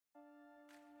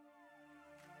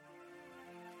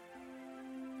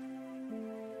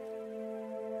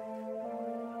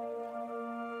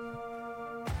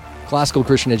Classical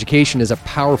Christian education is a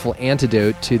powerful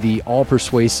antidote to the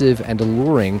all-persuasive and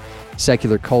alluring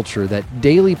secular culture that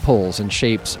daily pulls and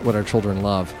shapes what our children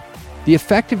love. The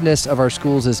effectiveness of our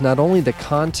schools is not only the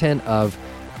content of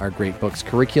our great books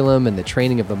curriculum and the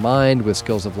training of the mind with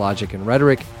skills of logic and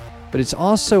rhetoric, but it's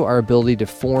also our ability to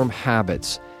form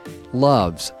habits,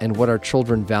 loves, and what our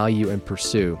children value and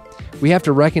pursue. We have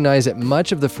to recognize that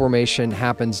much of the formation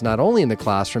happens not only in the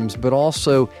classrooms, but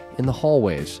also in the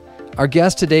hallways. Our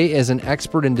guest today is an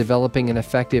expert in developing an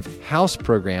effective house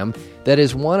program that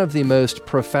is one of the most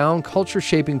profound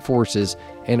culture-shaping forces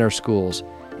in our schools,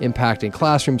 impacting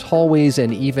classrooms, hallways,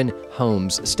 and even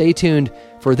homes. Stay tuned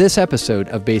for this episode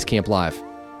of Basecamp Live.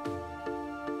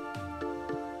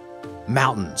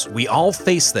 Mountains. We all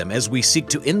face them as we seek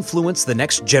to influence the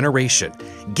next generation.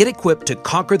 Get equipped to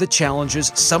conquer the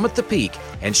challenges, summit the peak,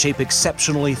 and shape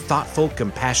exceptionally thoughtful,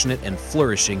 compassionate, and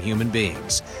flourishing human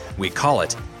beings. We call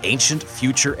it Ancient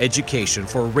Future Education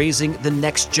for raising the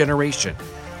next generation.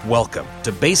 Welcome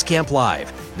to Basecamp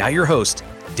Live. Now your host,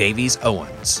 Davies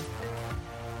Owens.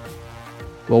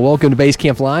 Well, welcome to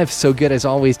Basecamp Live. So good as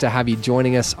always to have you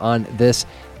joining us on this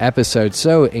episode.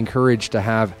 So encouraged to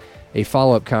have a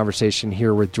follow-up conversation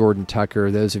here with Jordan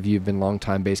Tucker. Those of you who've been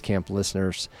longtime Basecamp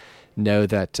listeners know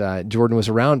that Jordan was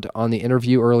around on the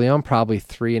interview early on, probably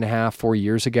 3.5, 4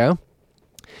 years ago.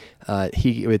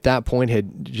 He, at that point,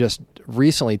 had just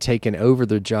recently taken over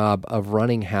the job of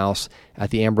running house at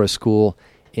the Ambrose School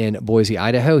in Boise,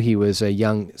 Idaho. He was a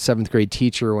young 7th grade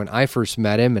teacher when I first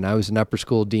met him, and I was an upper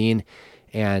school dean.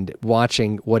 And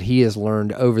watching what he has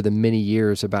learned over the many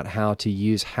years about how to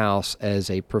use house as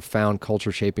a profound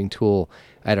culture-shaping tool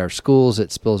at our schools,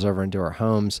 it spills over into our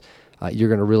homes. You're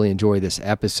going to really enjoy this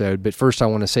episode. But first, I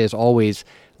want to say, as always,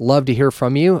 love to hear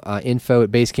from you.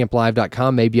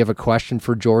 Info@basecamplive.com. Maybe you have a question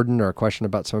for Jordan or a question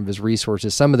about some of his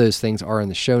resources. Some of those things are in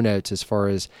the show notes as far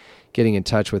as getting in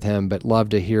touch with him, but love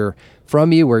to hear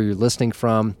from you, where you're listening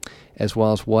from, as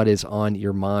well as what is on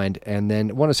your mind. And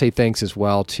then I want to say thanks as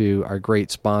well to our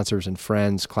great sponsors and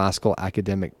friends, Classical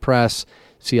Academic Press,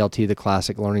 CLT, the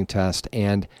Classic Learning Test,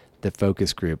 and the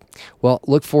Focus Group. Well,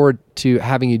 look forward to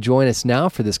having you join us now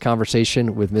for this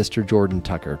conversation with Mr. Jordan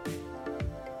Tucker.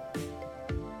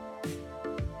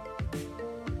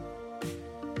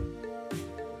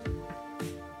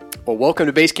 Well, welcome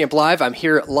to Basecamp Live. I'm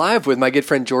here live with my good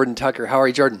friend Jordan Tucker. How are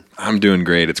you, Jordan? I'm doing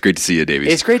great. It's great to see you,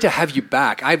 Davies. It's great to have you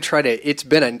back. It's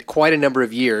been quite a number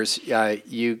of years.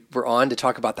 You were on to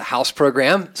talk about the house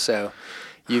program, so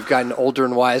you've gotten older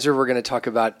and wiser. We're going to talk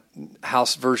about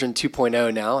house version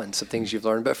 2.0 now and some things you've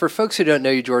learned. But for folks who don't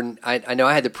know you, Jordan, I know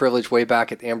I had the privilege way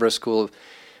back at the Ambrose School.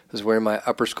 I was wearing my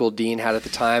upper school dean hat at the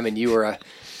time, and you were a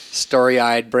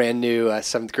starry-eyed, brand-new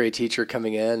 7th grade teacher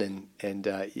coming in, and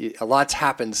a lot's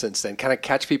happened since then. Kind of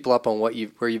catch people up on where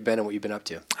you've been and what you've been up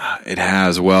to. It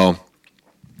has. Well,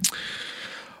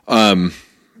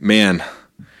 man,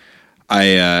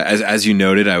 as you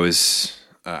noted,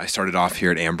 I started off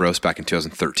here at Ambrose back in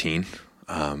 2013.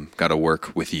 Got to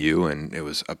work with you, and it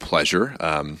was a pleasure.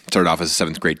 Started off as a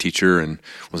 7th grade teacher and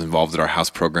was involved in our house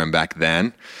program back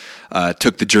then.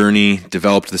 Took the journey,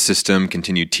 developed the system,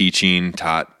 continued teaching,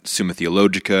 taught Summa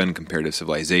Theologica and comparative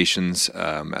civilizations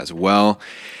as well.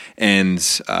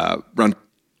 And around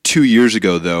 2 years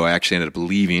ago, though, I actually ended up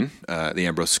leaving the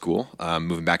Ambrose School,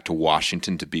 moving back to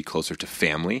Washington to be closer to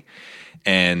family,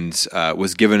 and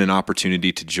was given an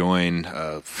opportunity to join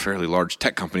a fairly large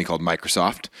tech company called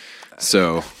Microsoft.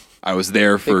 So I was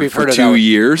there for 2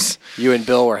 years. You and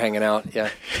Bill were hanging out,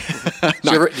 yeah.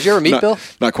 Did you ever meet Bill?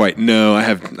 Not quite. No,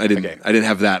 I didn't. Okay. I didn't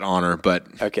have that honor, but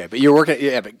okay. But you're working.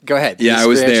 Yeah, but go ahead. Yeah, I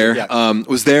was there.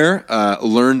 Yeah.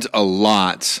 Learned a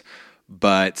lot,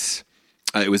 but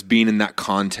it was being in that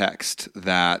context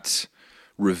that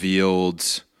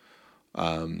revealed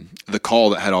the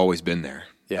call that had always been there.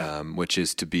 Yeah. Which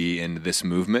is to be in this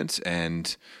movement,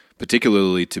 and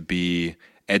particularly to be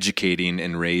educating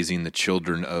and raising the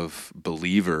children of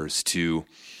believers to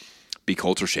be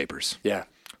culture shapers. Yeah.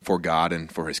 For God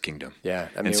and for His kingdom. Yeah.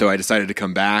 And so I decided to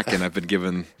come back, and I've been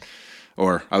given,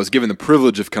 or I was given the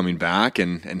privilege of coming back,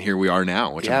 and here we are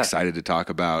now, which I'm excited to talk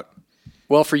about.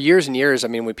 Well, for years and years, I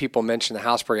mean, when people mention the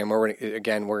house program, we're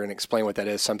going to explain what that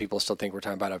is. Some people still think we're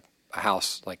talking about a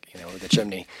house, like, with a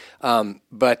chimney.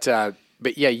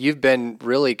 But yeah, you've been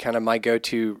really kind of my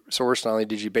go-to source. Not only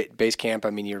did you Basecamp, I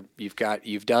mean,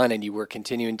 you've done, and you were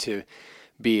continuing to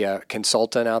be a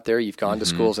consultant out there. You've gone to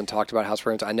schools and talked about house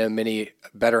programs. I know many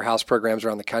better house programs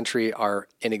around the country are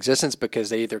in existence because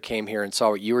they either came here and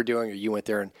saw what you were doing, or you went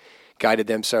there and guided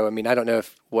them. So, I mean, I don't know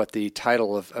what the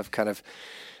title of kind of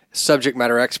subject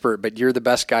matter expert, but you're the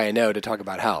best guy I know to talk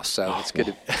about house. So it's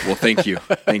good. Well, thank you.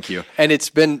 Thank you. And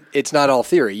it's not all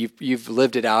theory. You've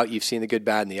lived it out. You've seen the good,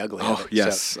 bad, and the ugly of it.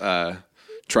 Yes. So.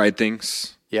 Tried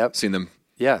things. Yep. Seen them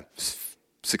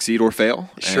succeed or fail.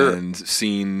 Sure. And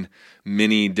seen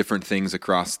many different things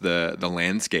across the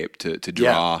landscape to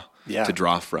draw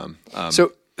from.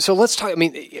 So let's talk. I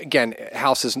mean, again,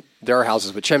 houses. There are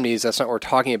houses with chimneys. That's not what we're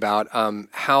talking about.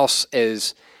 House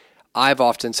is. I've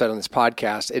often said on this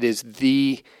podcast, it is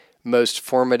the most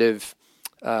formative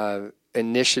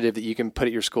initiative that you can put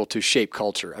at your school to shape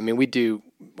culture. I mean, we do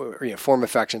form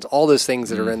affections, all those things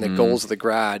that are in the goals of the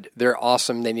grad. They're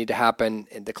awesome. They need to happen.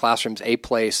 The classroom's a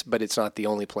place, but it's not the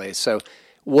only place. So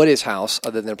what is house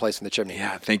other than a place in the chimney?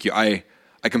 Yeah, thank you. I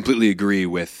completely agree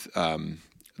with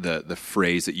the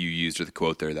phrase that you used or the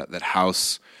quote there, that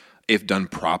house, if done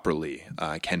properly,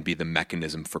 can be the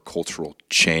mechanism for cultural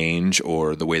change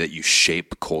or the way that you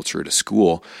shape culture at a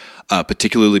school,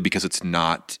 particularly because it's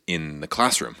not in the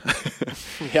classroom.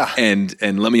 Yeah. And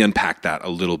let me unpack that a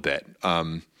little bit.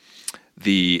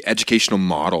 The educational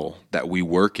model that we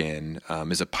work in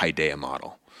is a paideia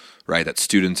model, right? That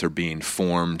students are being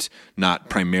formed not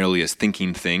primarily as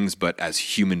thinking things, but as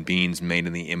human beings made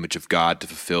in the image of God to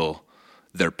fulfill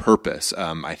their purpose.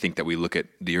 I think that we look at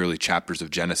the early chapters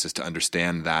of Genesis to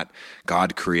understand that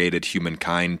God created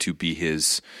humankind to be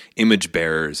his image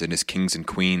bearers and his kings and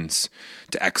queens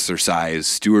to exercise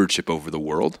stewardship over the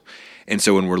world. And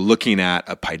so when we're looking at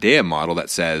a paideia model that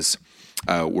says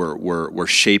we're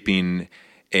shaping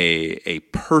a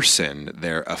person,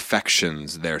 their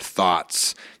affections, their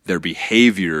thoughts, their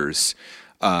behaviors,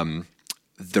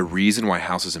 the reason why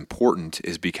house is important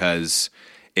is because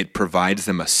it provides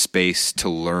them a space to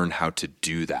learn how to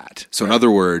do that. So in other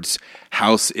words,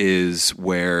 house is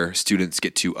where students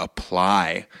get to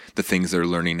apply the things they're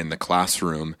learning in the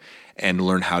classroom and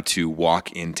learn how to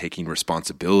walk in taking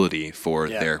responsibility for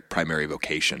their primary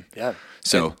vocation. Yeah.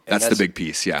 So that's the big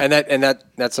piece. Yeah. And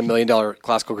that's $1 million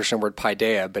classical Christian word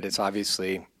paideia, but it's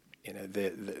obviously,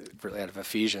 the really out of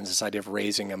Ephesians, this idea of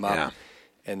raising them up. Yeah.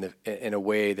 In a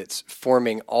way that's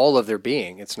forming all of their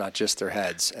being. It's not just their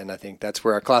heads. And I think that's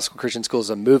where our classical Christian school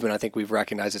is a movement. I think we've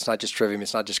recognized it's not just trivium,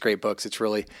 it's not just great books. It's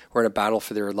really, we're in a battle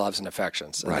for their loves and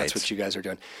affections. And that's what you guys are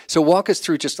doing. So walk us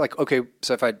through just like, okay,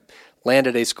 so if I land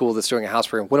at a school that's doing a house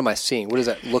program, what am I seeing? What does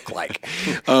that look like?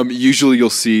 Usually you'll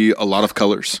see a lot of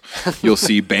colors. You'll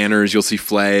see banners, you'll see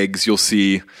flags, you'll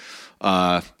see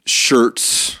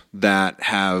shirts that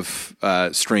have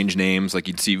strange names, like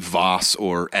you'd see Voss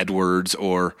or Edwards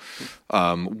or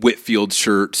Whitfield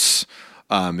shirts.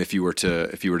 If you were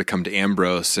to come to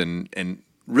Ambrose, and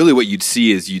really what you'd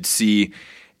see is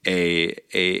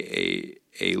a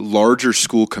larger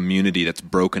school community that's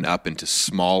broken up into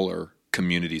smaller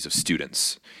communities of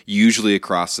students, usually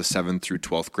across the 7th through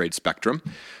 12th grade spectrum,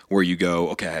 where you go,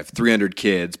 okay, I have 300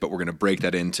 kids, but we're going to break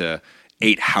that into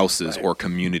 8 houses or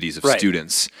communities of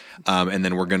students. And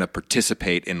then we're going to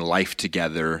participate in life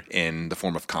together in the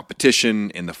form of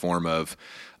competition, in the form of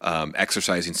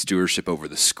exercising stewardship over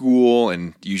the school.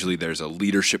 And usually there's a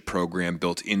leadership program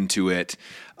built into it.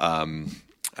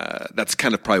 That's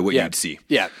kind of probably what you'd see.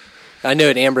 Yeah. I know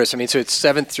at Ambrose, so it's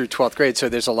 7th through 12th grade, so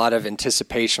there's a lot of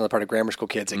anticipation on the part of grammar school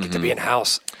kids that get to be in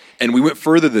house. And we went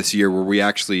further this year where we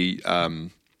actually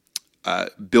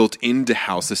built into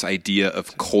house this idea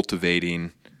of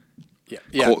cultivating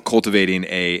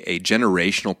a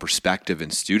generational perspective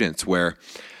in students where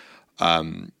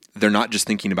they're not just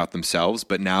thinking about themselves,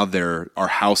 but now our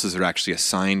houses are actually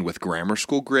assigned with grammar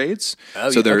school grades.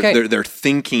 So they're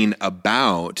thinking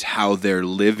about how they're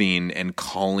living and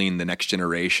calling the next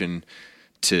generation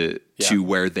to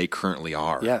where they currently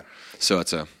are. Yeah. So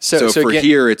it's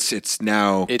here it's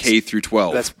now K through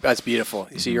 12. That's beautiful.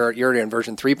 So you're already on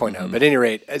version 3.0. But at any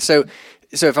rate, so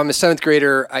if I'm a 7th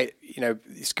grader,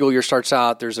 school year starts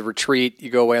out, there's a retreat, you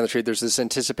go away on the retreat, there's this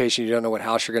anticipation, you don't know what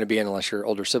house you're going to be in unless your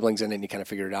older siblings in it and you kind of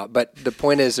figure it out. But the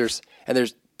point is there's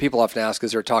people often ask,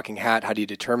 is there a talking hat? How do you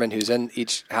determine who's in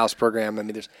each house program?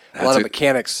 There's a lot of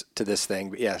mechanics to this thing,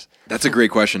 but yes. That's a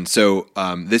great question. So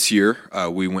this year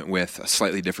we went with a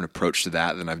slightly different approach to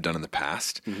that than I've done in the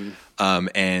past.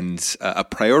 And a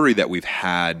priority that we've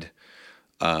had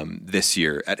this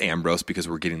year at Ambrose, because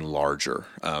we're getting larger,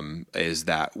 is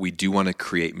that we do want to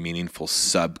create meaningful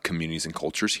sub-communities and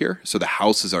cultures here. So the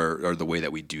houses are the way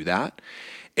that we do that.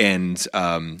 And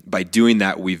by doing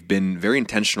that, we've been very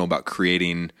intentional about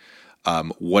creating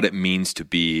what it means to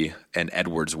be an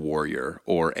Edwards warrior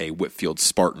or a Whitfield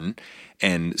Spartan.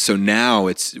 And so now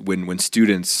it's when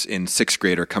students in 6th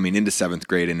grade are coming into 7th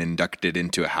grade and inducted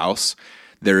into a house,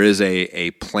 there is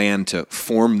a plan to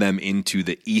form them into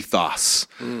the ethos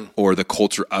or the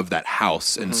culture of that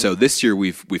house. And so this year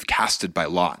we've casted by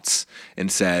lots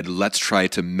and said, let's try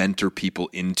to mentor people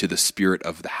into the spirit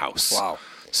of the house. Wow.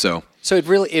 So it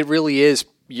really is,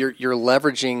 you're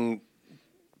leveraging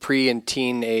pre and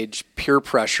teenage peer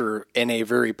pressure in a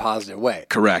very positive way.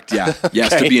 correct. Yeah.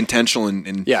 Yes. To be intentional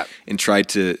and try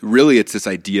to really, it's this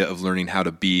idea of learning how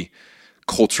to be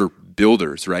culture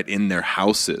builders, right, in their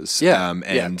houses.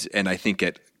 And I think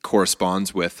it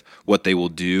corresponds with what they will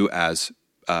do as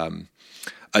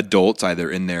adults,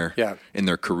 either in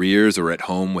their careers or at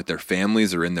home with their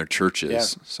families or in their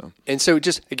churches. So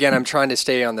just again, I'm trying to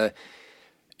stay on the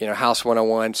House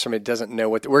 101. Somebody doesn't know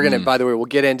what we're going to. By the way, we'll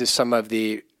get into some of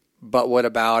the but what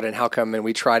about and how come, and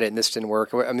we tried it and this didn't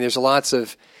work. I mean, there's lots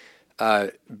of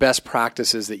best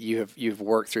practices that you've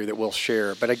worked through that we'll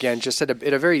share. But again, just at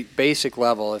a very basic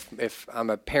level, if I'm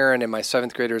a parent and my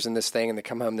 7th graders in this thing and they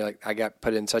come home, they're like, I got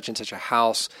put in such and such a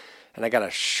house and I got a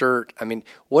shirt. I mean,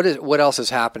 what else is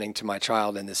happening to my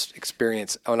child in this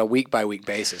experience on a week by week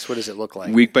basis? What does it look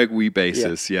like? Week by week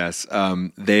basis, yes.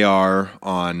 They are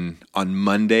on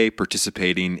Monday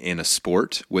participating in a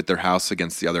sport with their house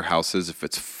against the other houses, if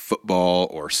it's football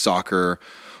or soccer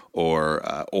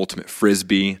or ultimate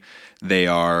frisbee. They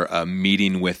are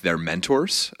meeting with their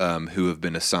mentors who have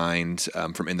been assigned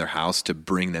from in their house to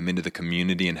bring them into the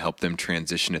community and help them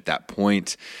transition at that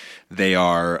point. They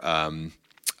are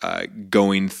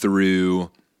going through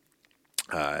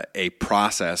a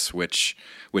process which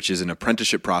is an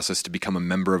apprenticeship process to become a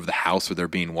member of the house, where they're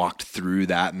being walked through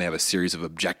that, and they have a series of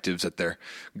objectives that they're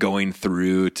going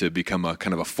through to become a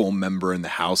kind of a full member in the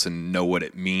house and know what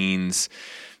it means.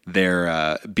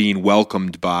 They're being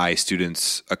welcomed by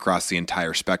students across the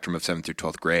entire spectrum of 7th through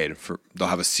 12th grade. They'll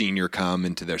have a senior come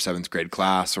into their 7th grade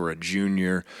class, or a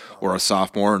junior or a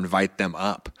sophomore, and invite them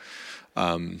up.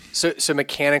 So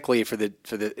mechanically, for the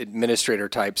administrator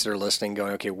types that are listening,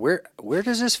 going, okay, where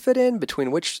does this fit in between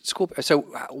which school? So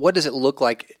what does it look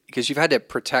like? Because you've had to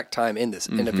protect time in this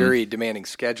in a very demanding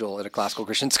schedule at a classical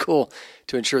Christian school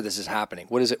to ensure this is happening.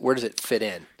 Where does it fit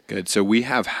in? Good. So we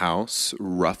have house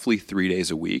roughly 3 days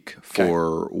a week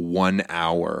for 1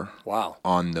 hour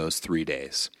on those 3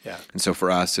 days. Yeah. And so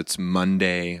for us, it's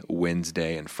Monday,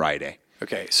 Wednesday, and Friday.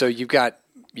 Okay. So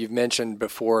you've mentioned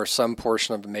before some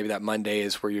portion of maybe that Monday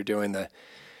is where you're doing the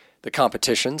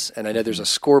competitions. And I know there's a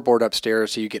scoreboard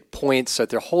upstairs, so you get points. So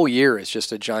the whole year is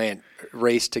just a giant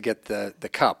race to get the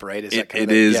cup, right?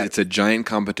 It's a giant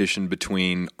competition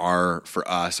between our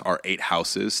 8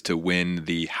 houses to win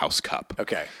the house cup.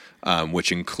 Okay.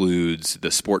 Which includes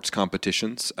the sports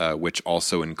competitions, which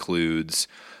also includes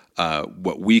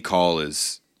what we call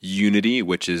is Unity,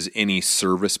 which is any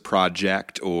service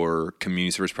project or community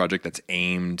service project that's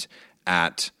aimed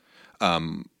at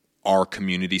our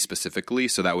community specifically.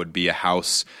 So that would be a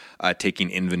house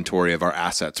taking inventory of our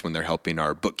assets when they're helping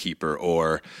our bookkeeper,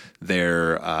 or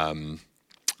they're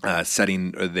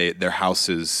setting their house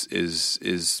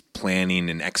is planning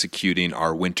and executing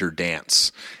our winter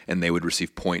dance, and they would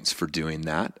receive points for doing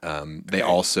that. They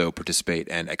also participate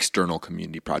in external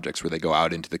community projects where they go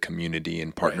out into the community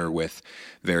and partner with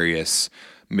various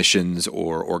missions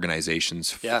or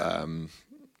organizations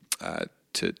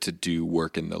to do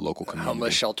work in the local community.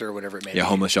 Homeless shelter, whatever it may be. Yeah,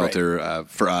 homeless shelter.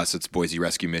 For us, it's Boise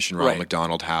Rescue Mission, Ronald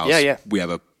McDonald House. Yeah. We have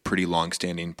a pretty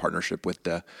long-standing partnership with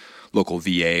the local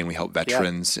VA, and we help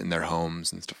veterans in their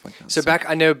homes and stuff like that. So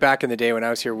back in the day when I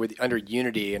was here under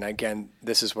Unity, and again,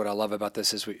 this is what I love about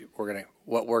this is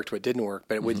what worked, what didn't work.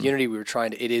 But with Unity, we were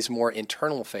it is more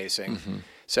internal facing.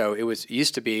 So it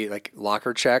used to be like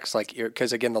locker checks,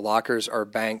 because again, the lockers are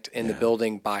banked in the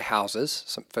building by houses.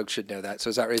 Some folks should know that. So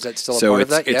is that still a part of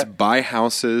that? It's by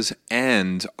houses,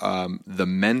 and the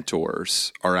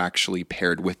mentors are actually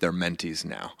paired with their mentees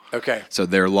now. Okay. So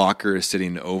their locker is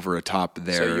sitting over atop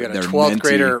their So you got a 12th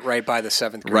grader right by the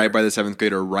 7th grader. Right by the 7th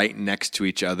grader, right next to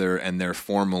each other, and they're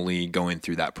formally going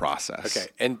through that process. Okay.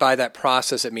 And by that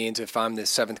process, it means if I'm the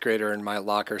 7th grader and my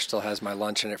locker still has my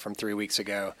lunch in it from 3 weeks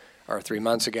ago or 3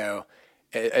 months ago,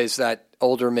 is that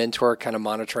older mentor kind of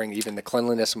monitoring even the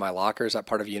cleanliness of my locker? Is that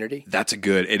part of Unity?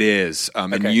 It is.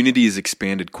 And Unity has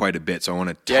expanded quite a bit. So I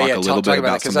want to talk a little bit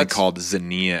about something called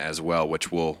Xenia as well,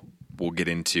 which we'll get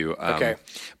into.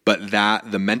 But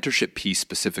the mentorship piece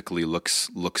specifically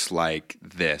looks like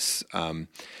this.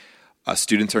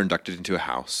 students are inducted into a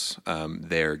house.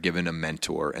 They're given a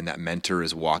mentor, and that mentor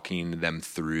is walking them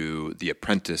through the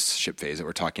apprenticeship phase that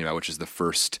we're talking about, which is the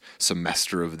first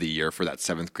semester of the year for that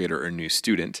seventh grader or new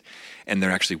student. And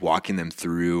they're actually walking them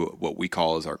through what we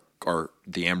call as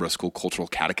the Ambrose School Cultural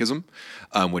Catechism,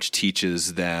 which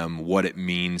teaches them what it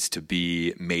means to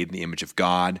be made in the image of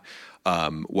God,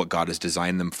 what God has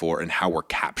designed them for, and how we're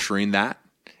capturing that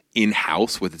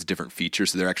in-house with its different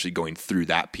features. So they're actually going through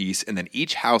that piece. And then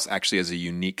each house actually has a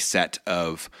unique set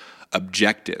of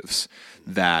objectives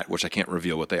which I can't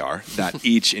reveal what they are, that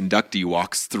each inductee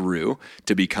walks through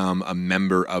to become a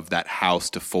member of that house,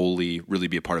 to fully really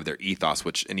be a part of their ethos,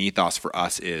 which an ethos for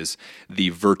us is the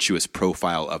virtuous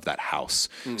profile of that house.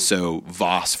 So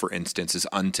Voss, for instance, is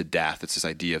unto death. It's this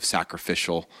idea of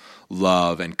sacrificial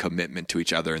love and commitment to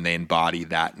each other, and they embody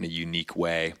that in a unique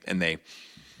way. And they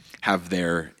have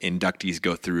their inductees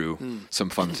go through some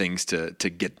fun things to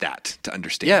get that, to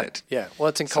understand it. Yeah. Well,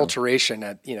 it's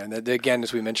enculturation. Again,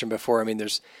 as we mentioned before, I mean,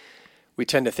 we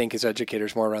tend to think as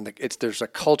educators more around there's a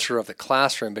culture of the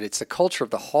classroom, but it's the culture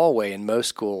of the hallway in most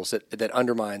schools that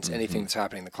undermines anything that's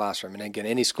happening in the classroom. And again,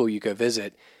 any school you go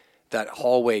visit, that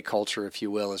hallway culture, if you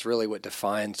will, is really what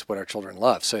defines what our children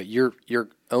love. So you're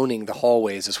owning the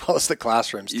hallways as well as the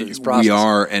classrooms through this process. We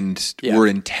are, and we're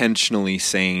intentionally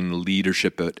saying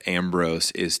leadership at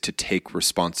Ambrose is to take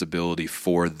responsibility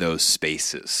for those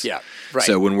spaces. Yeah, right.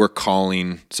 So when we're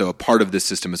a part of this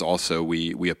system is also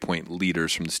we appoint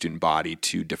leaders from the student body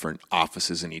to different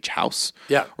offices in each house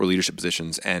or leadership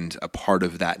positions. And a part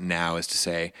of that now is to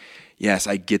say, yes,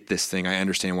 I get this thing. I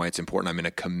understand why it's important. I'm going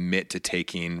to commit to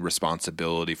taking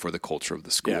responsibility for the culture of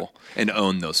the school and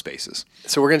own those spaces.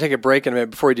 So we're going to take a break in a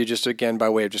minute. Before we do, just again, by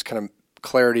way of just kind of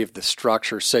clarity of the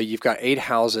structure. So you've got 8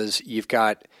 houses.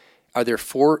 Are there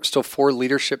still four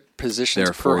leadership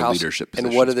positions per house? There are 4 leadership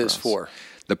positions. And what are those for?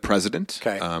 The president,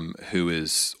 who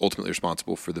is ultimately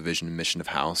responsible for the vision and mission of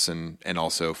house and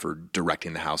also for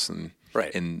directing the house in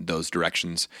those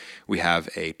directions. We have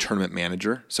a tournament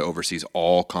manager, so oversees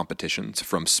all competitions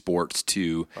from sports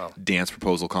to dance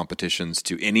proposal competitions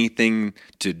to anything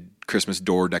to Christmas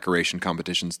door decoration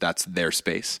competitions. That's their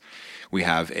space. We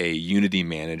have a unity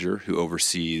manager who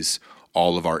oversees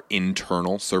all of our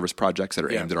internal service projects that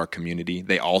are aimed at our community.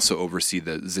 They also oversee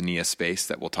the Xenia space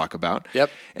that we'll talk about. Yep.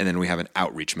 And then we have an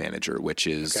outreach manager, which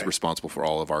is responsible for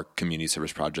all of our community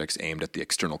service projects aimed at the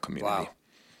external community. Wow.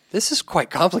 This is quite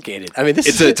complicated. I mean,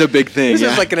 it's a big thing. This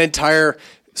is like an entire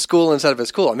school inside of a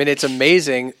school. I mean, it's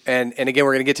amazing. And again,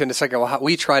 we're going to get to in a second, how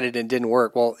we tried it and didn't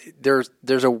work. Well,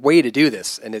 there's a way to do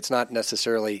this, and it's not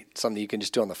necessarily something you can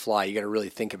just do on the fly. You got to really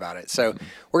think about it. So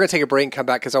we're going to take a break and come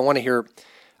back because I want to hear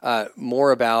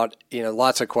more about,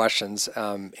 lots of questions,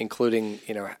 including,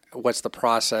 what's the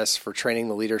process for training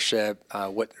the leadership?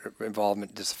 What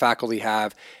involvement does the faculty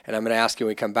have? And I'm going to ask you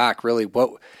when we come back, really,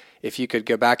 if you could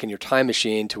go back in your time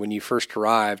machine to when you first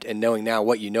arrived and knowing now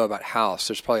what you know about house,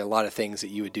 there's probably a lot of things that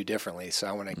you would do differently. So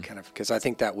I want to because I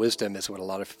think that wisdom is what a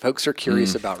lot of folks are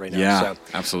curious about right now. Yeah,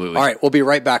 absolutely. All right, we'll be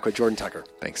right back with Jordan Tucker.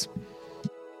 Thanks.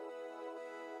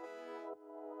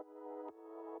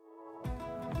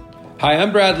 Hi,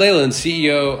 I'm Brad Leyland,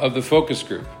 CEO of the Focus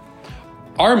Group.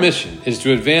 Our mission is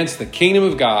to advance the kingdom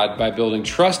of God by building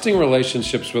trusting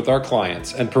relationships with our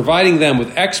clients and providing them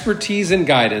with expertise and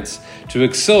guidance to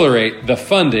accelerate the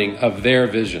funding of their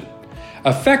vision.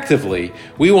 Effectively,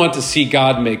 we want to see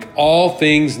God make all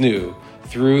things new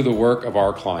through the work of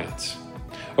our clients.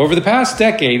 Over the past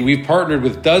decade, we've partnered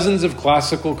with dozens of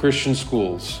classical Christian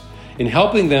schools in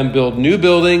helping them build new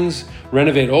buildings,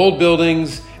 renovate old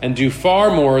buildings, and do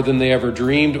far more than they ever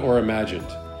dreamed or imagined.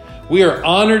 We are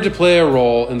honored to play a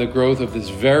role in the growth of this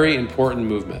very important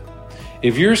movement.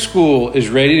 If your school is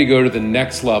ready to go to the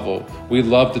next level, we'd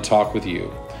love to talk with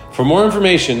you. For more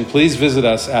information, please visit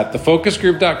us at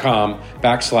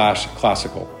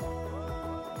thefocusgroup.com/classical.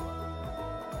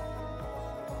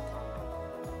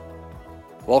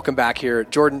 Welcome back here.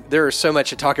 Jordan, there is so much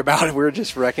to talk about. We're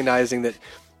just recognizing that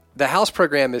the house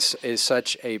program is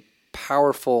such a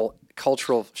powerful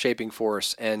cultural shaping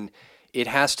force, and it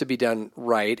has to be done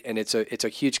right, and it's a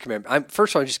huge commitment.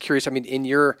 First of all, I'm just curious. I mean, in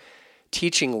your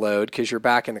teaching load, because you're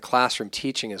back in the classroom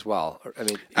teaching as well. I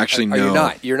mean, actually,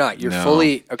 no, you're not. You're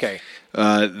fully okay.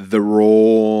 The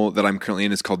role that I'm currently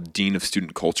in is called Dean of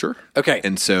Student Culture. Okay,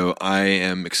 and so I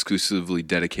am exclusively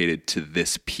dedicated to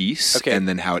this piece, and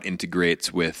then how it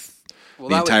integrates with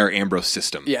the entire Ambrose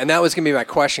system. Yeah, and that was going to be my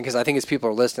question, because I think as people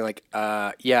are listening, like,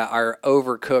 our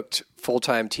overcooked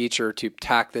full-time teacher to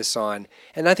tack this on,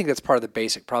 and I think that's part of the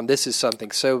basic problem. This is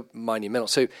something so monumental.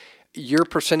 So your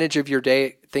percentage of your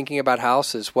day thinking about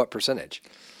house is what percentage?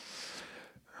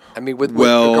 I mean, with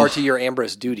regard to your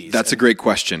Ambrose duties. That's a great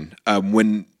question.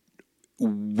 When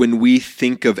we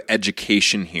think of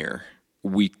education here,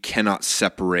 we cannot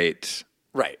separate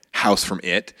house from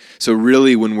it. So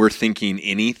really, when we're thinking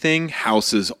anything,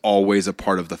 house is always a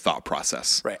part of the thought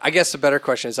process. Right. I guess the better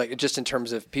question is like just in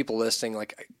terms of people listening,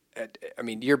 like, I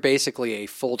mean, you're basically a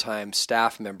full-time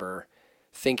staff member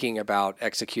thinking about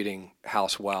executing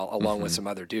house well along with some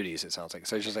other duties, it sounds like.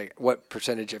 So it's just like what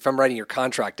percentage, if I'm writing your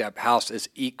contract up, house is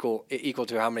equal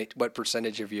to what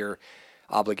percentage of your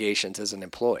obligations as an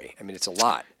employee? I mean, it's a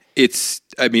lot.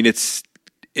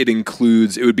 It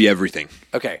includes, it would be everything.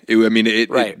 Okay.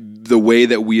 The way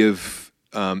that we have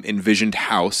envisioned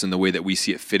house and the way that we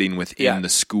see it fitting within the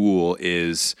school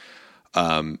is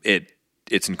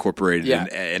it's incorporated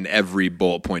in every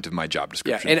bullet point of my job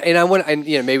description. Yeah, and I want,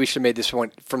 maybe we should have made this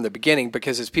point from the beginning,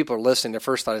 because as people are listening, their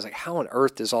first thought is like, how on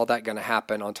earth is all that going to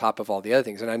happen on top of all the other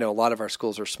things? And I know a lot of our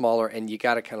schools are smaller, and you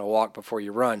got to kind of walk before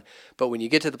you run. But when you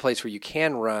get to the place where you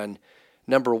can run,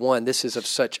 number one, this is of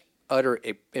such utter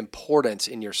importance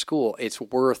in your school. It's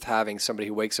worth having somebody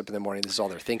who wakes up in the morning, this is all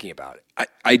they're thinking about.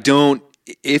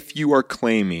 If you are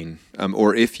claiming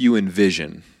or if you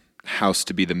envision house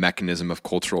to be the mechanism of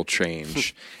cultural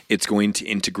change, it's going to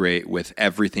integrate with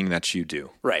everything that you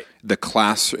do. Right. The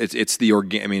class, it's the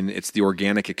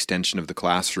organic extension of the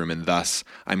classroom, and thus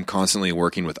I'm constantly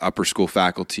working with upper school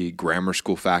faculty, grammar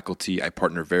school faculty. I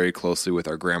partner very closely with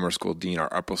our grammar school dean,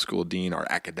 our upper school dean, our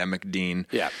academic dean.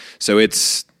 Yeah. So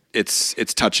it's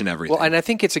touching everything. Well, and I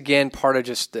think it's, again, part of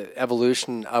just the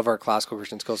evolution of our classical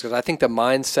Christian schools, because I think the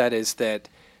mindset is that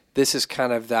this is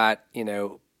kind of that,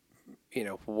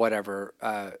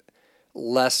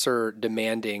 lesser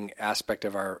demanding aspect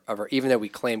of our, even though we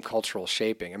claim cultural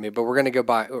shaping. I mean, but we're going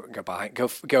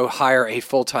to go hire a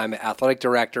full-time athletic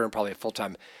director and probably a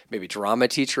full-time maybe drama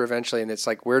teacher eventually. And it's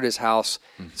like, where does house?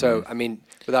 Mm-hmm. So, I mean,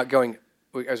 without going,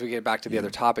 as we get back to the other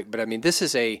topic, but I mean, this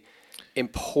is a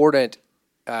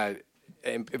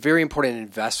very important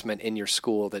investment in your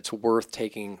school that's worth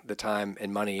taking the time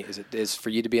and money as it is for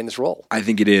you to be in this role. I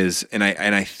think it is, and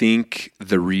I think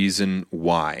the reason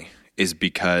why is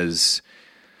because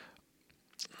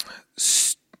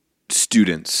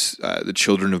students, the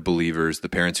children of believers, the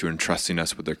parents who are entrusting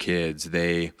us with their kids,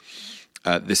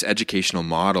 this educational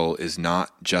model is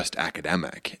not just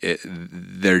academic.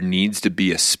 There needs to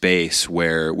be a space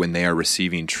where when they are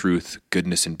receiving truth,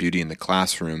 goodness, and beauty in the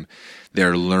classroom,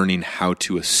 they're learning how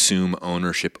to assume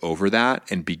ownership over that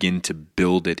and begin to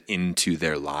build it into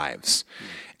their lives.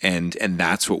 And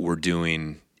that's what we're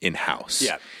doing in-house.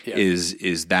 Yeah.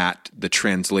 Is that the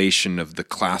translation of the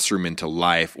classroom into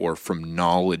life, or from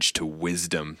knowledge to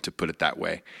wisdom, to put it that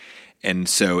way. And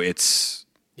so it's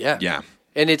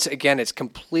And it's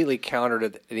completely counter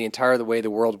to the entire way the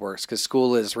world works, because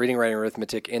school is reading, writing,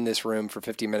 arithmetic in this room for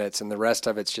 50 minutes, and the rest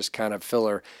of it's just kind of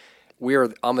filler.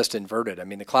 We're almost inverted. I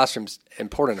mean, the classroom's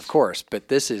important, of course, but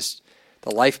this is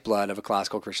the lifeblood of a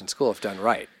classical Christian school if done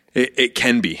right. It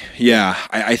can be, yeah.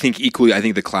 I think equally. I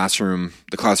think the classroom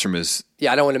is.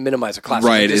 Yeah, I don't want to minimize a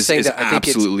classroom. Right, is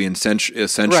absolutely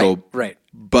essential. Right.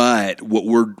 But what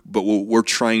we're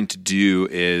trying to do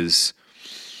is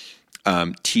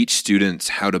teach students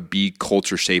how to be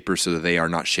culture shapers so that they are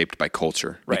not shaped by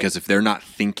culture. Right. Because if they're not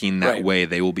thinking that way,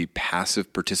 they will be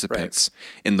passive participants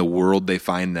in the world they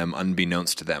find them,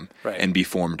 unbeknownst to them, and be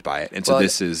formed by it. And so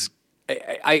this is...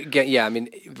 I get, I mean,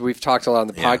 we've talked a lot on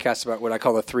the podcast about what I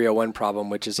call the 301 problem,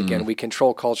 which is, again, we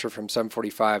control culture from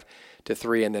 7:45 to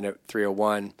 3, and then at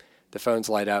 3:01, the phones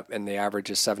light up, and the average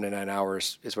is 7 to 9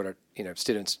 hours is what our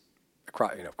students...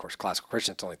 of course, classical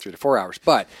Christian, it's only 3 to 4 hours,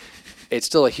 but it's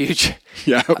still a huge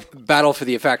battle for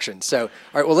the affection. So, all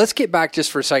right, well, let's get back just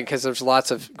for a second, because there's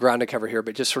lots of ground to cover here,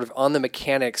 but just sort of on the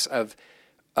mechanics of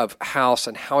house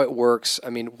and how it works. I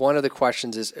mean, one of the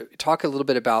questions is, talk a little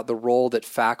bit about the role that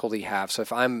faculty have. So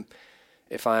if I'm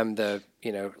the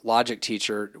logic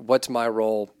teacher, what's my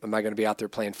role? Am I going to be out there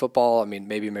playing football? I mean,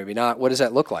 maybe not. What does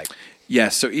that look like?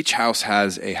 Yes. So each house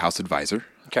has a house advisor.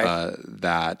 Okay.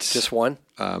 Just one?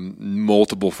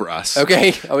 Multiple for us.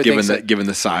 Okay. Given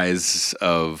the size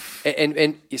of...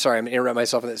 And sorry, I'm going to interrupt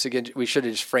myself on this. Again, we should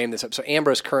have just framed this up. So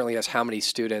Ambrose currently has how many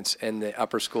students in the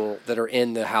upper school that are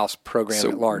in the house program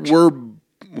at large? We're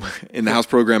in the house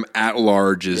program at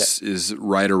large is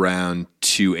right around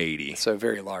 280. So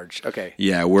very large. Okay.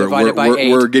 Yeah,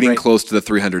 we're getting close to the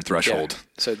 300 threshold. Yeah.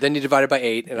 So then you divide it by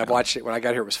 8, and I've watched it. When I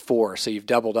got here, it was 4. So you've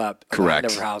doubled up. Correct.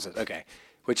 Never house it. Okay.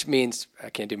 Which means, I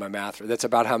can't do my math, that's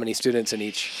about how many students in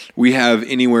each? We have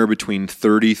anywhere between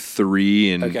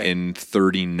 33 and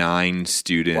 39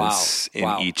 students in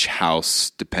each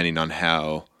house, depending on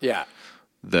how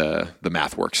the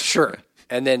math works. Sure.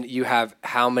 And then you have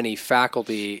how many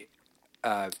faculty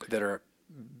that are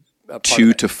a part 2 of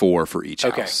it? to 4 for each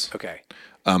Okay. house. Okay.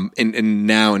 And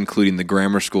now including the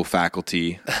grammar school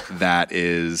faculty that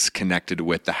is connected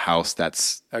with the house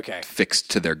that's Okay.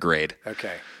 fixed to their grade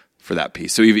Okay. for that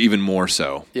piece. So even more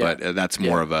so, Yeah. but that's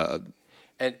more Yeah. of a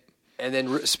And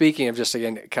then speaking of just,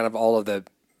 again, kind of all of the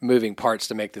moving parts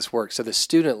to make this work. So the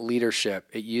student leadership,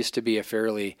 it used to be a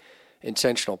fairly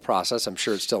intentional process. I'm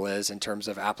sure it still is in terms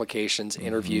of applications,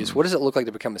 interviews. What does it look like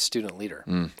to become a student leader?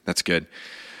 That's good.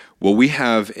 Well, we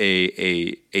have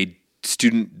a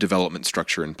student development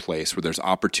structure in place where there's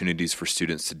opportunities for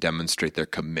students to demonstrate their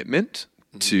commitment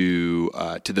to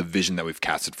the vision that we've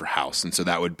casted for House. And so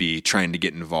that would be trying to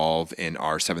get involved in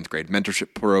our 7th grade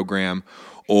mentorship program,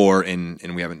 or and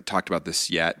we haven't talked about this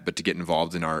yet, but to get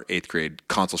involved in our 8th grade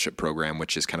consulship program,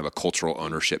 which is kind of a cultural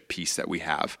ownership piece that we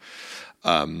have.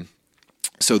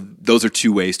 So those are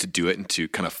 2 ways to do it and to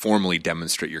kind of formally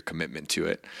demonstrate your commitment to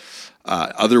it.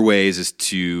 Other ways is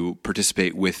to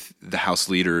participate with the house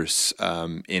leaders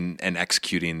in and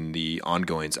executing the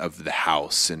ongoings of the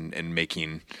house and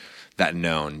making that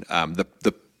known.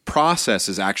 The process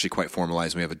is actually quite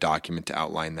formalized. We have a document to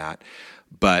outline that.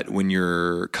 But when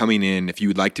you're coming in, if you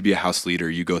would like to be a house leader,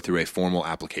 you go through a formal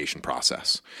application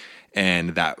process.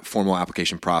 And that formal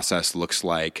application process looks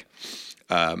like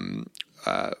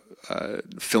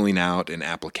filling out an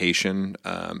application,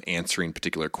 answering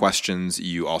particular questions.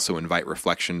 You also invite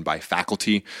reflection by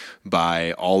faculty,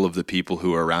 by all of the people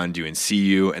who are around you and see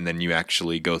you, and then you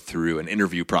actually go through an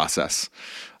interview process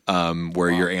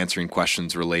where you're answering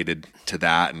questions related to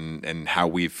that and how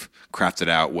we've crafted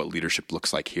out what leadership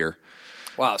looks like here.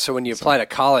 Wow. So when you apply to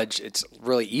college, it's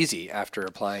really easy after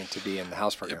applying to be in the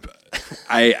house program.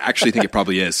 I actually think it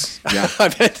probably is. Yeah.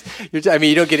 I mean,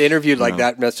 you don't get interviewed like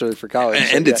that necessarily for college.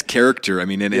 And it's character. I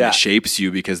mean, and Yeah. it shapes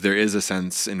you because there is a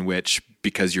sense in which,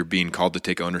 because you're being called to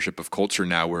take ownership of culture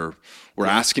now, we're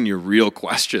asking you real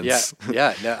questions.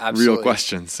 Yeah. No, absolutely. Real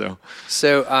questions. So,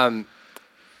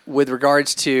 with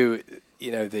regards to,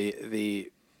 the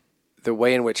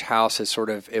way in which House has sort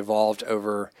of evolved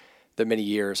over the many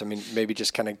years, I mean, maybe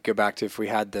just kind of go back to if we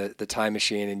had the time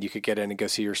machine and you could get in and go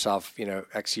see yourself,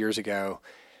 X years ago.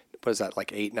 What is that,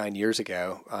 like 8-9 years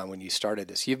ago when you started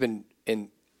this? You've been in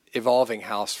evolving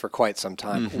House for quite some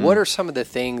time. Mm-hmm. What are some of the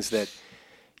things that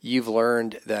you've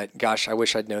learned that, gosh, I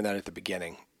wish I'd known that at the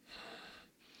beginning?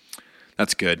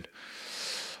 That's good.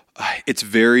 It's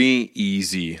very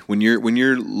easy when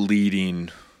you're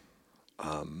leading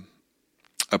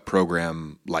a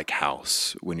program like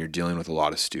House, when you're dealing with a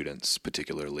lot of students,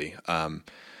 particularly,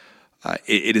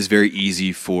 it is very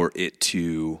easy for it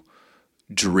to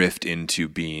drift into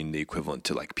being the equivalent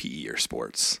to like PE or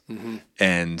sports. Mm-hmm.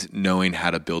 And knowing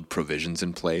how to build provisions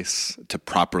in place to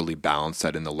properly balance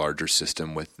that in the larger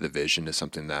system with the vision is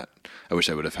something that I wish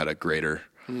I would have had a greater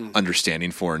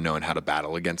understanding for, and knowing how to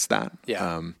battle against that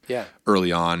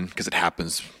early on, because it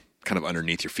happens kind of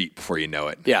underneath your feet before you know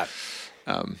it. Yeah.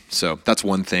 So that's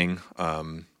one thing.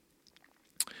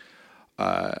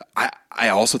 I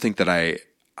also think that I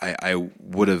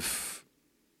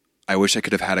wish I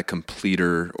could have had a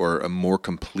completer or a more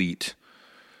complete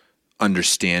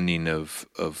understanding of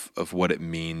what it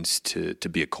means to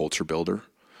be a culture builder,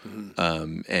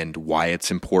 and why it's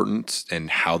important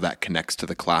and how that connects to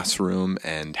the classroom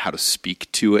and how to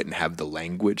speak to it and have the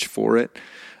language for it,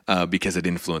 because it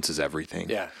influences everything.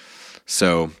 Yeah.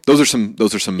 So those are some.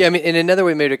 Yeah, I mean, and another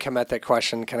way maybe to come at that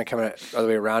question, kind of coming at the other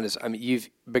way around, is, I mean,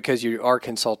 because you are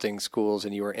consulting schools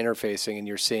and you are interfacing and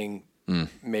you're seeing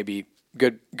maybe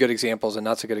good examples and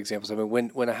not so good examples. I mean,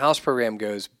 when a House program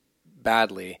goes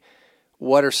badly,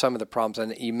 what are some of the problems?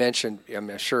 And you mentioned,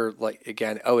 I'm sure, like,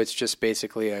 again, it's just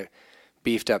basically a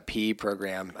beefed up PE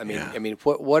program. I mean,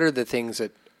 what are the things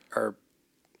that are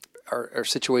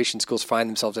situations schools find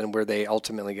themselves in where they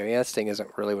ultimately go, this thing isn't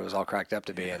really what it was all cracked up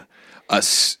to be in?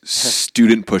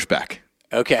 Student pushback.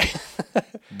 Okay.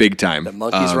 Big time. The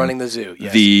monkeys running the zoo.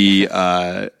 Yes.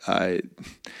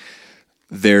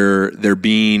 They're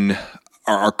being,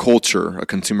 our culture, a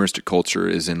consumeristic culture,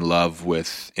 is in love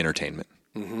with entertainment.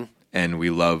 Mm-hmm. And we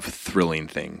love thrilling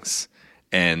things.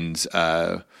 And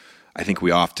I think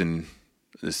we often,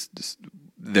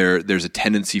 there's a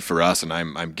tendency for us, and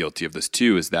I'm guilty of this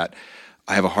too, is that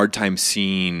I have a hard time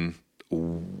seeing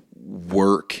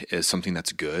work as something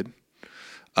that's good.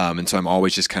 And so I'm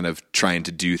always just kind of trying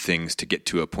to do things to get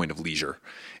to a point of leisure.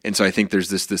 And so I think there's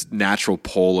this natural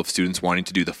pull of students wanting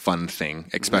to do the fun thing,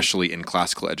 especially in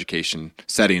classical education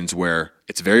settings where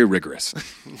it's very rigorous.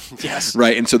 Yes.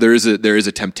 Right. And so there is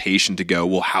a temptation to go,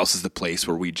 well, house is the place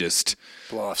where we just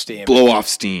blow off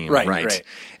steam. Right.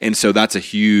 And so that's a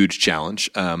huge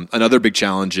challenge. Another big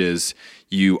challenge is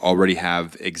you already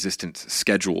have existent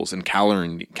schedules and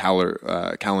calendaring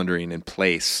in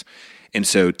place. And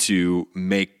so to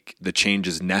make the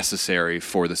changes necessary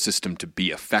for the system to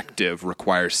be effective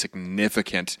requires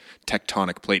significant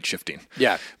tectonic plate shifting.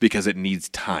 Yeah. Because it needs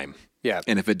time. Yeah.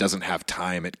 And if it doesn't have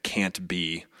time, it can't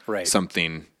be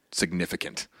something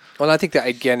significant. Well, I think that,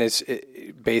 again, is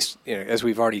based, as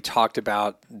we've already talked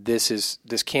about, this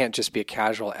can't just be a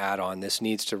casual add-on. This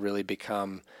needs to really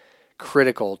become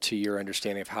critical to your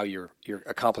understanding of how you're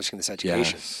accomplishing this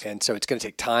education. Yes. And so it's going to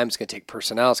take time, it's going to take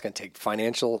personnel, it's going to take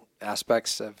financial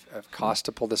aspects of cost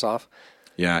to pull this off.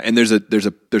 Yeah, and there's a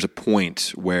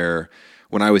point where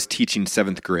when I was teaching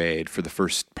 7th grade for the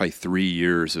first probably 3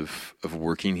 years of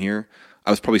working here, I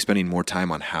was probably spending more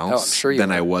time on house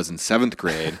than I was in 7th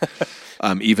grade,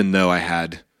 even though I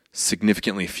had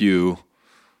significantly few,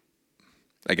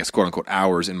 I guess, quote unquote,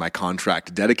 hours in my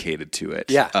contract dedicated to it.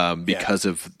 Because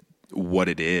of what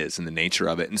it is and the nature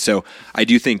of it. And so I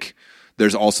do think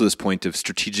there's also this point of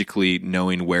strategically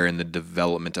knowing where in the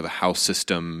development of a house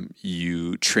system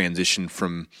you transition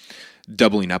from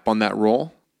doubling up on that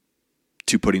role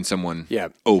to putting someone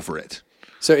over it.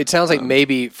 So it sounds like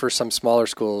maybe for some smaller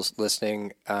schools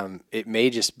listening, it may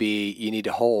just be you need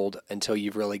to hold until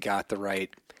you've really got the right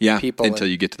people. Until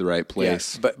you get to the right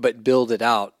place. Yeah, but build it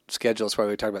out. Schedule. That's why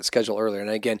we talked about schedule earlier. And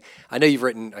again, I know you've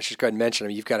written, I should go ahead and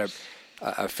mention, you've got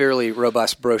a fairly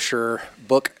robust brochure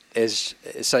book is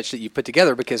such that you put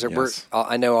together because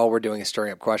I know all we're doing is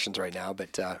stirring up questions right now,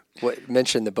 but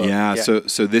mention the book. Yeah.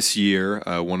 So this year,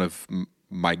 one of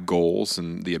my goals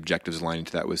and the objectives aligning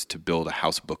to that was to build a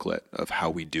house booklet of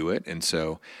how we do it. And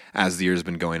so as the year's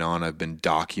been going on, I've been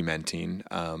documenting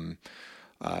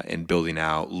and building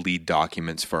out lead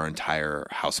documents for our entire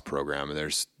house program.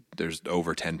 And there's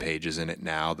over 10 pages in it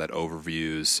now that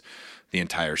overviews the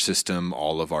entire system,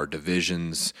 all of our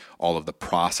divisions, all of the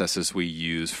processes we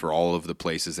use for all of the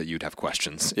places that you'd have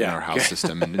questions in our house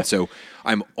system. And so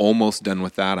I'm almost done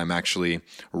with that. I'm actually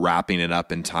wrapping it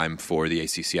up in time for the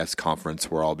ACCS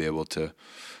conference where I'll be able to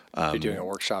You're doing a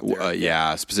workshop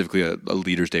there. Specifically a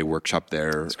Leaders Day workshop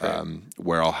there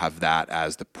where I'll have that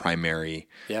as the primary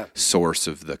source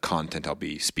of the content I'll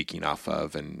be speaking off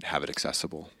of and have it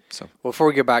accessible. So, before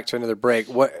we get back to another break,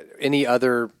 any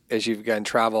other, as you've gone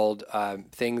traveled,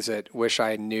 things that wish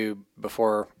I knew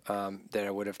before that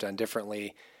I would have done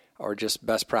differently, or just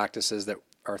best practices that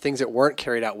are things that weren't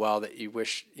carried out well that you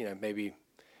wish maybe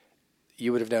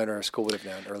you would have known or a school would have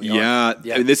known early on? Yeah,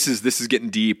 and this is getting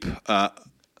deep. I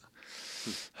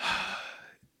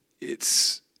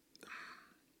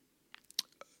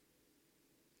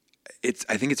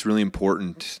think it's really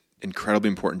important, incredibly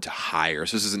important to hire.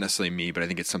 So this isn't necessarily me, but I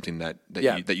think it's something that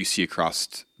you see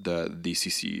across the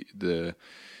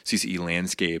CCE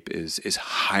landscape is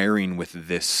hiring with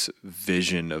this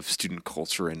vision of student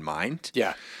culture in mind.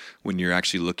 Yeah. When you're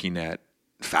actually looking at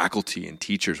faculty and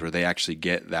teachers where they actually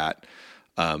get that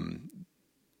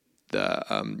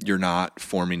you're not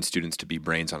forming students to be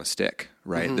brains on a stick,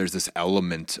 right? Mm-hmm. There's this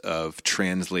element of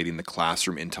translating the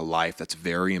classroom into life that's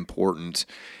very important,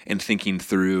 and thinking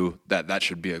through that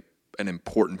should be an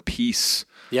important piece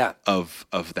of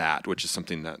that, which is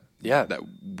something that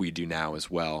we do now as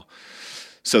well.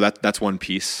 So that's one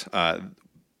piece.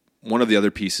 One of the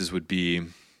other pieces would be,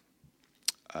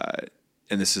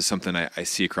 and this is something I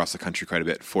see across the country quite a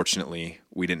bit. Fortunately,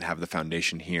 we didn't have the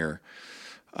foundation here.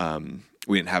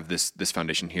 We didn't have this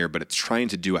foundation here, but it's trying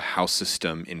to do a house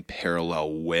system in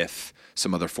parallel with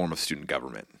some other form of student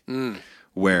government,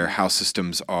 where house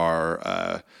systems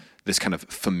are this kind of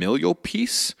familial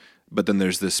piece, but then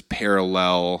there's this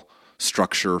parallel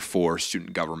structure for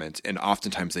student government, and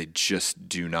oftentimes they just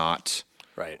do not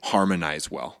harmonize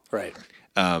well. Right.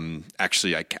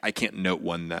 Actually, I can't note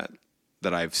one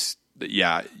that I've.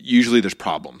 Usually there's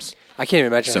problems. I can't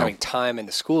even imagine having time in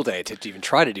the school day to even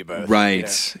try to do both.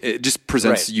 Right. It just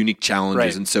presents unique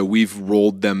challenges, and so we've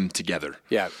rolled them together.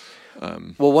 Yeah.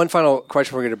 Well, one final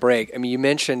question we're going to break. I mean, you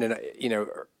mentioned,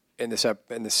 in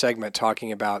this segment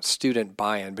talking about student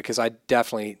buy-in, because I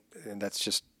definitely, and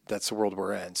that's the world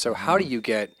we're in. So how do you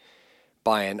get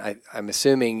buy-in? I'm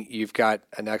assuming you've got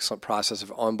an excellent process of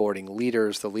onboarding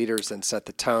leaders. The leaders then set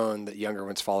the tone. The younger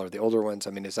ones follow the older ones.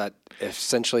 I mean, is that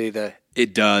essentially the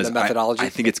methodology? I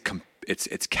think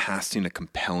it's casting a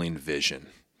compelling vision,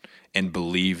 and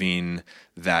believing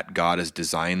that God has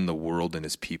designed the world and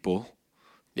his people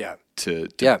to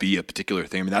be a particular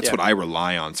thing. I mean, that's what I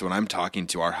rely on. So when I'm talking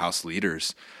to our house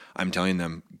leaders, I'm telling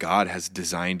them God has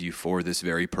designed you for this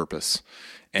very purpose.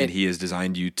 And he has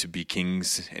designed you to be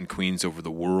kings and queens over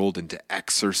the world and to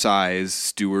exercise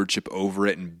stewardship over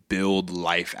it and build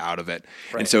life out of it.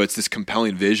 Right. And so it's this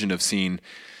compelling vision of seeing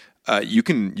you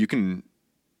can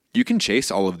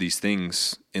chase all of these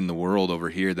things in the world over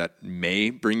here that may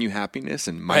bring you happiness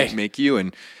and might make you,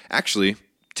 and actually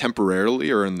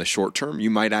temporarily or in the short term, you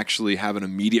might actually have an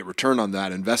immediate return on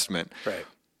that investment. Right.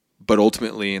 But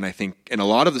ultimately, and I think, and a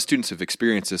lot of the students have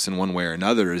experienced this in one way or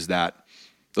another, is that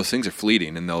those things are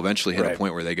fleeting and they'll eventually hit a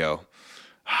point where they go,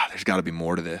 there's got to be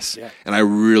more to this. Yeah. And I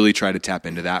really try to tap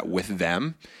into that with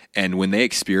them. And when they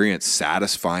experience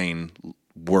satisfying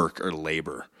work or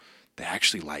labor, they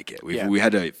actually like it. We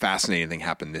had a fascinating thing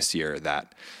happen this year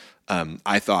that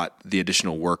I thought the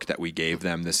additional work that we gave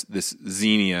them, this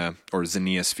Xenia or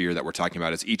Xenia sphere that we're talking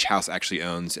about, is each house actually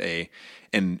owns an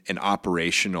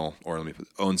operational, or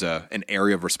owns an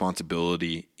area of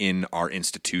responsibility in our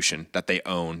institution that they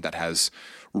own that has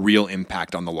real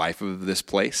impact on the life of this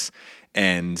place.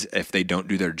 And if they don't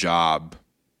do their job,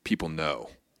 people know.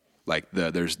 Like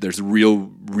there's real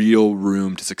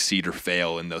room to succeed or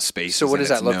fail in those spaces. So what does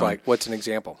that look like? What's an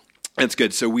example? That's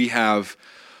good. So we have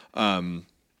the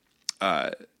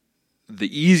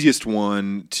easiest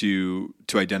one to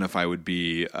identify would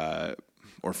be,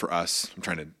 or for us, I'm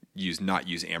trying to not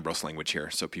use Ambrose language here,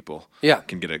 so people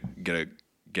can get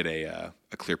a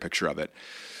clear picture of it.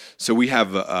 So we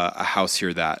have a house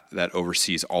here that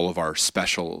oversees all of our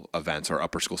special events, our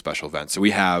upper school special events. So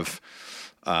we have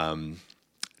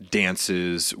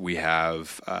dances, we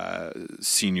have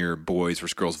senior boys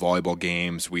versus girls volleyball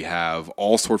games, we have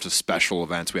all sorts of special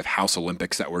events, we have house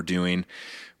Olympics that we're doing,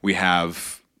 we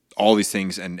have all these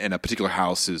things, and a particular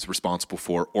house is responsible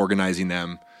for organizing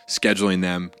them, scheduling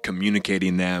them,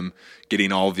 communicating them,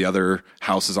 getting all of the other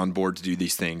houses on board to do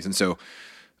these things. And so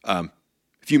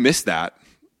if you miss that,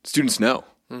 students know.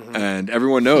 Mm-hmm. And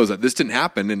everyone knows that this didn't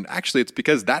happen, and actually it's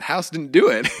because that house didn't do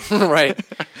it. Right.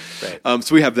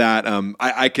 So we have that.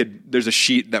 There's a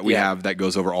sheet that we have that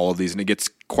goes over all of these, and it gets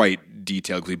quite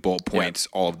detailed because we bullet points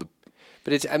all of the.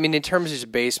 But in terms of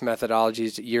just base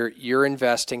methodologies, you're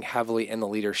investing heavily in the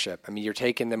leadership. I mean, you're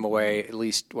taking them away at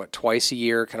least twice a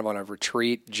year, kind of on a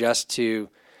retreat, just to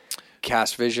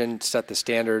cast vision, set the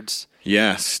standards.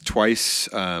 Yes, twice.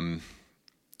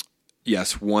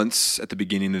 Yes, once at the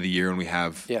beginning of the year when we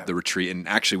have the retreat, and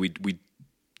actually we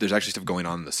there's actually stuff going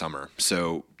on in the summer.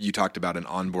 So you talked about an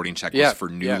onboarding checklist for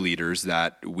new leaders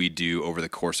that we do over the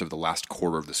course of the last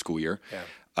quarter of the school year.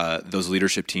 Yeah. Those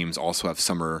leadership teams also have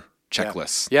summer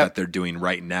checklists that they're doing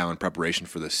right now in preparation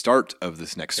for the start of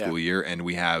this next school year, and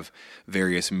we have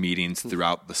various meetings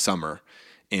throughout the summer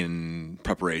in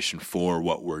preparation for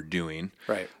what we're doing.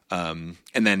 Right. And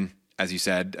then, as you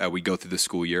said, we go through the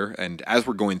school year, and as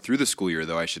we're going through the school year,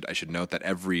 though, I should note that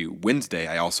every Wednesday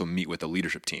I also meet with the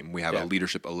leadership team. We have a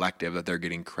leadership elective that they're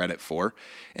getting credit for,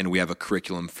 and we have a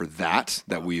curriculum for that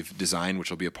we've designed, which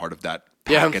will be a part of that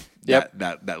packet,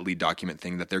 that lead document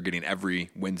thing that they're getting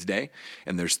every Wednesday.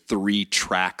 And there's 3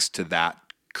 tracks to that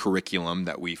curriculum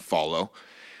that we follow.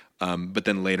 But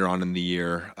then later on in the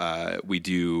year, we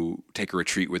do take a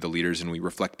retreat with the leaders and we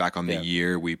reflect back on the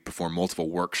year. We perform multiple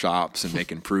workshops and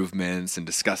make improvements and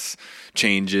discuss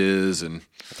changes. And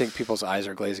I think people's eyes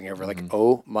are glazing over like,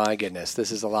 oh my goodness,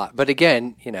 this is a lot. But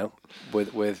again,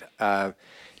 with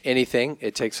anything,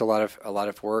 it takes a lot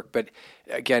of work. But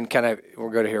again, we'll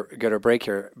go to a break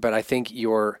here. But I think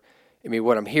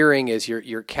what I'm hearing is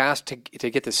you're cast to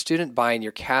get the student buy-in.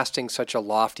 You're casting such a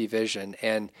lofty vision,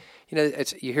 and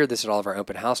you hear this at all of our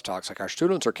open house talks. Like, our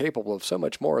students are capable of so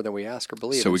much more than we ask or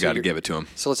believe. So we got to give it to them.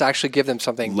 So let's actually give them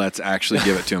something. Let's actually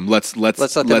give it to them. Let's let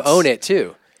them own it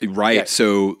too. Right. Yeah.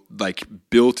 So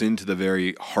built into the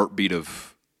very heartbeat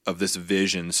of this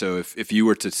vision. So if you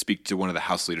were to speak to one of the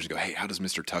house leaders and go, hey, how does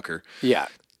Mr. Tucker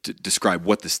describe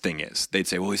what this thing is? They'd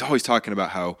say, well, he's always talking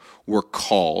about how we're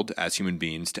called as human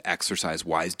beings to exercise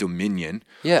wise dominion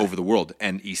over the world.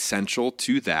 And essential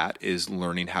to that is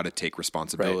learning how to take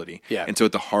responsibility. Right. Yeah. And so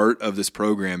at the heart of this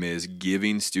program is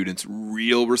giving students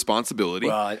real responsibility,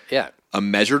 a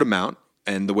measured amount.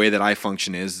 And the way that I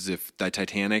function is if the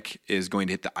Titanic is going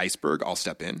to hit the iceberg, I'll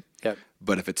step in. Yep.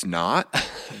 But if it's not,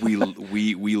 we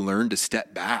learn to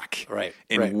step back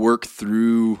and work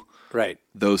through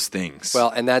those things. Well,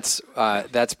 and that's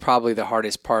probably the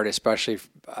hardest part, especially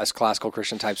us classical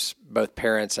Christian types, both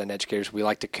parents and educators. We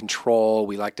like to control,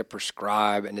 we like to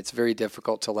prescribe, and it's very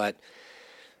difficult to let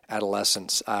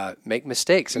adolescents make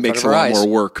mistakes in It makes a front of our lot eyes.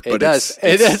 more work, but it does.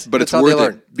 but it's how they worth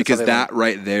learn. it because That's how they that learn.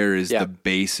 right there is Yeah. the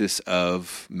basis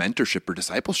of mentorship or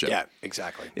discipleship. Yeah,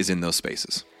 exactly. Is in those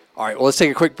spaces. All right, well, let's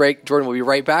take a quick break. Jordan, we'll be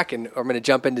right back, and I'm going to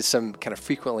jump into some kind of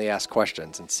frequently asked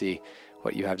questions and see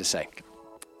what you have to say.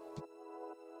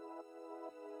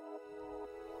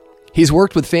 He's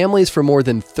worked with families for more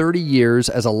than 30 years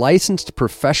as a licensed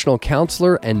professional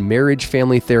counselor and marriage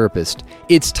family therapist.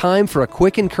 It's time for a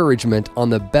quick encouragement on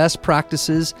the best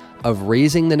practices of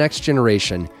raising the next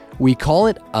generation. We call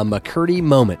it a McCurdy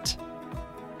moment.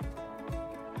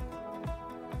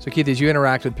 So, Keith, as you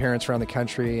interact with parents around the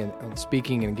country and on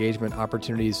speaking and engagement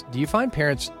opportunities, do you find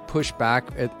parents push back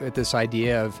at this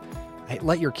idea of, hey,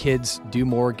 let your kids do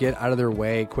more, get out of their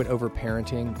way, quit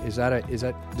over-parenting?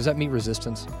 Does that meet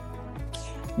resistance?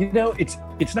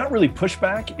 It's not really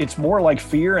pushback. It's more like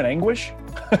fear and anguish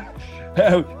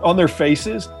on their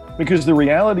faces, because the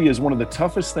reality is one of the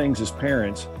toughest things as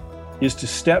parents is to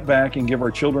step back and give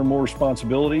our children more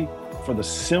responsibility for the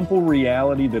simple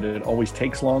reality that it always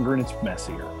takes longer and it's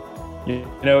messier.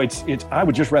 I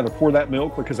would just rather pour that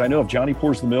milk, because I know if Johnny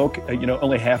pours the milk,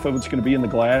 only half of it's going to be in the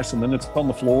glass and then it's on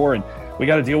the floor and we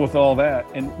got to deal with all that.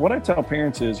 And what I tell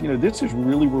parents is, this is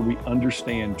really where we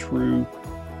understand true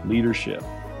leadership.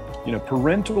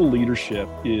 Parental leadership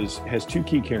has two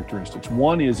key characteristics.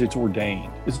 One is it's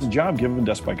ordained. It's a job given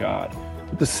to us by God.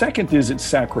 But the second is it's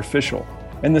sacrificial.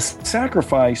 And the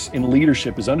sacrifice in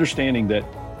leadership is understanding that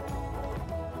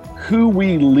who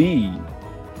we lead,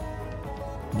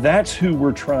 that's who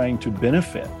we're trying to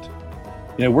benefit.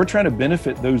 We're trying to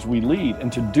benefit those we lead.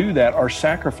 And to do that, our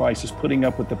sacrifice is putting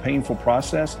up with the painful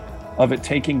process of it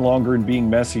taking longer and being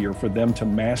messier for them to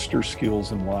master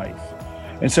skills in life.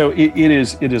 And so it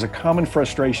is a common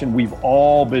frustration. We've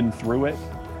all been through it.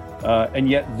 And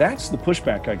yet that's the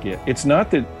pushback I get. It's not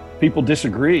that people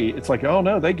disagree. It's like, oh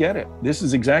no, they get it. This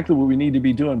is exactly what we need to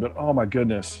be doing. But oh my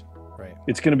goodness, Right.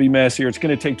 It's going to be messier. It's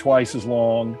going to take twice as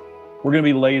long. We're going to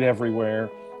be late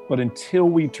everywhere. But until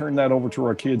we turn that over to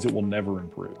our kids, it will never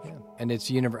improve. Yeah. And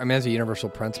it's as a universal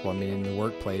principle. In the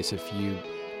workplace, if you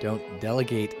don't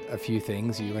delegate a few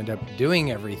things, you end up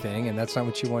doing everything, and that's not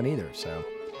what you want either. So,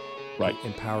 right,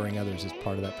 empowering others is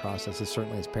part of that process,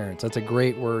 certainly as parents. That's a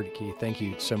great word, Keith. Thank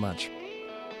you so much.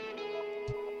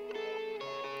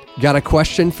 Got a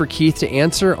question for Keith to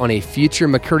answer on a future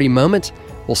McCurdy moment?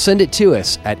 Well, send it to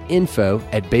us at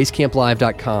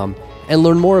info@basecamplive.com and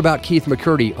learn more about Keith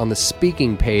McCurdy on the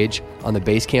speaking page on the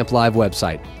Basecamp Live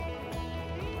website.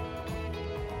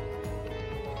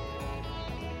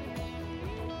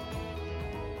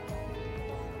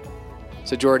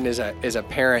 So Jordan is a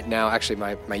parent now. Actually,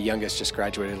 my youngest just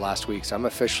graduated last week, so I'm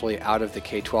officially out of the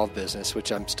K-12 business,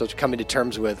 which I'm still coming to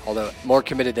terms with, although more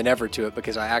committed than ever to it,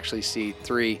 because I actually see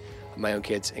 3 of my own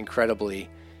kids incredibly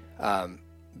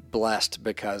blessed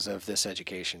because of this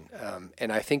education.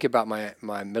 And I think about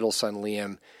my middle son,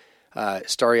 Liam,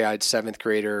 starry-eyed 7th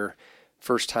grader,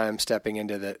 first time stepping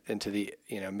into the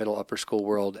middle upper school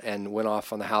world, and went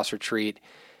off on the house retreat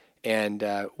and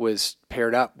was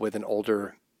paired up with an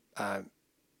older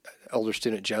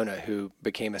student, Jonah, who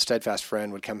became a steadfast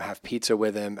friend, would come have pizza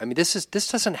with him. This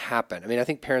doesn't happen. I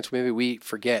think parents, maybe we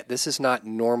forget, this is not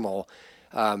normal.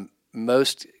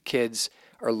 Most kids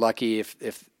are lucky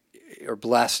if or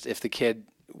blessed if the kid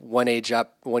one age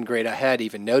up, one grade ahead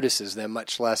even notices them,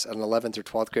 much less an 11th or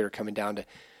 12th grader coming down to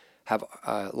have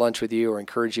lunch with you or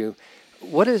encourage you.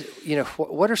 What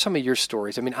are some of your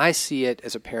stories? I see it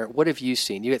as a parent. What have you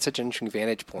seen? You get such an interesting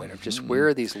vantage point of just where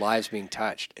are these lives being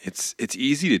touched? It's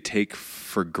easy to take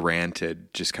for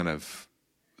granted just kind of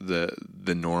the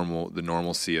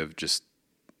normalcy of just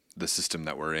the system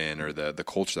that we're in or the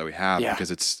culture that we have,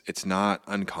 because it's not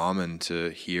uncommon to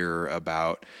hear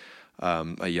about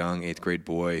a young 8th grade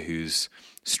boy who's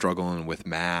struggling with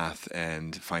math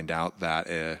and find out that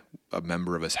a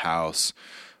member of his house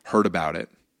heard about it,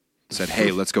 said, hey,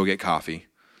 let's go get coffee,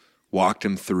 walked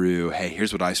him through, hey,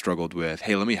 here's what I struggled with.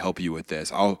 Hey, let me help you with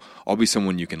this. I'll be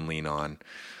someone you can lean on.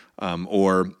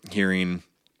 Or hearing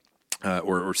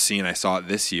or seeing, I saw it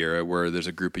this year, where there's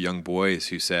a group of young boys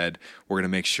who said, we're going to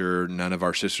make sure none of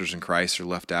our sisters in Christ are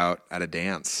left out at a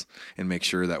dance, and make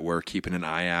sure that we're keeping an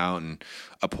eye out and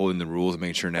upholding the rules and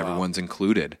making sure everyone's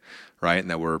included, right? And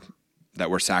that we're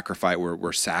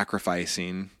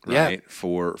sacrificing, right,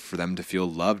 for them to feel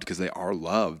loved, because they are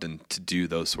loved, and to do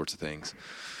those sorts of things.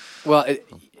 Well,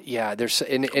 there's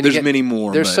again, many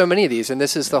more. There's so many of these, and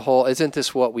this is the whole. Isn't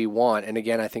this what we want? And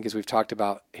again, I think as we've talked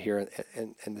about here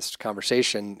in this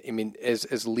conversation,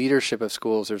 as leadership of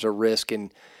schools, there's a risk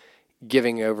in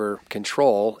giving over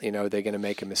control, they're going to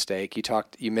make a mistake.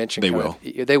 You mentioned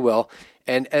they will.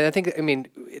 And I think,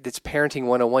 it's parenting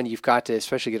 101. You've got to,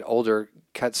 especially get older,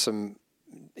 cut some,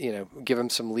 give them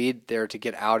some lead there to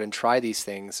get out and try these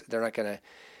things. They're not going to,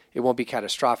 it won't be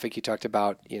catastrophic. You talked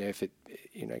about, if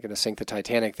you're not going to sink the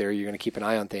Titanic there, you're going to keep an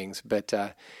eye on things. But,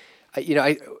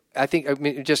 I think,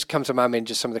 it just comes to my mind,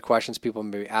 just some of the questions people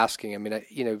may be asking.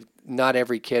 Not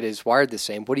every kid is wired the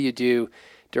same. What do you do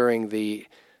during the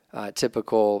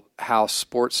typical house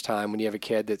sports time when you have a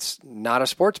kid that's not a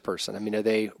sports person? Are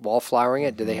they wallflowering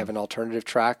it? Do they have an alternative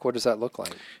track? What does that look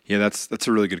like? Yeah, that's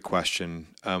a really good question.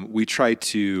 We try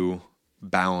to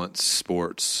balance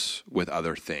sports with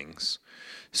other things.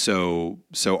 So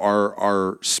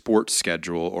our sports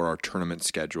schedule or our tournament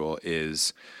schedule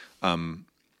is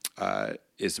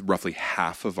roughly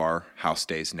half of our house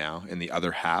days now, and the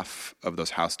other half of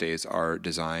those house days are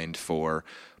designed for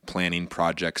planning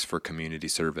projects for community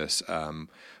service,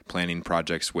 planning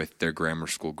projects with their grammar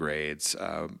school grades,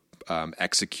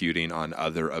 executing on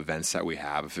other events that we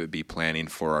have. If it would be planning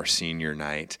for our senior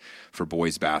night for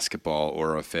boys basketball,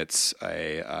 or if it's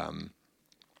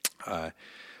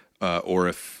or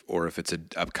if it's an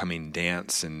upcoming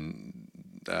dance and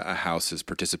a house is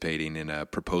participating in a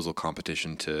proposal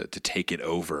competition to take it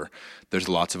over. There's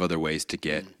lots of other ways to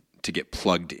get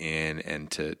plugged in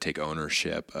and to take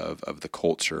ownership of the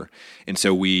culture. And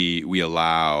so we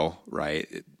allow,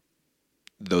 right,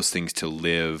 those things to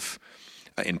live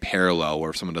in parallel, where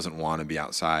if someone doesn't want to be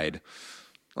outside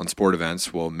on sport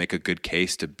events, we'll make a good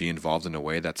case to be involved in a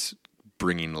way that's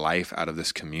bringing life out of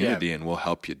this community, and we'll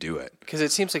help you do it. Because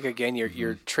it seems like, again,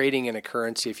 you're trading in a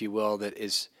currency, if you will, that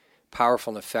is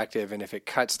powerful and effective, and if it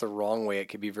cuts the wrong way, it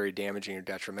could be very damaging or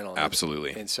detrimental.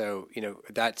 Absolutely. And so,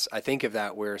 I think of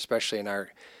that where, especially in our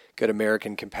good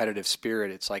American competitive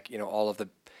spirit, it's like, all of the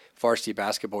varsity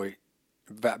basketball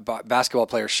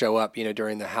players show up,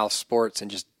 during the house sports and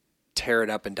just tear it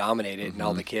up and dominate it, and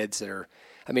all the kids that are,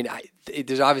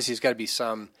 there's obviously got to be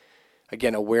some,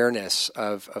 again, awareness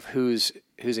of who's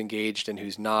engaged and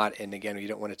who's not, and again, you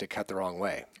don't want it to cut the wrong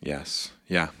way. Yes.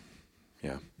 Yeah.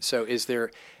 So is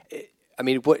there,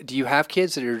 what do you have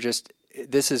kids that are just,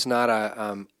 this is not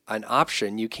an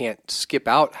option. You can't skip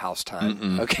out house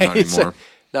time. Okay. Not anymore.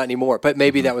 Not anymore. But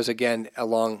maybe that was, again,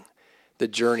 along the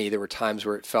journey. There were times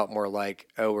where it felt more like,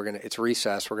 it's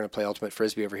recess. We're going to play ultimate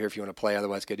Frisbee over here if you want to play.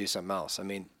 Otherwise, go do something else.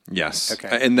 Yes.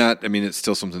 Okay. And that, it's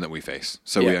still something that we face.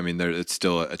 So yeah. It's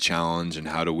still a challenge, and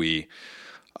how do we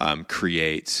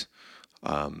create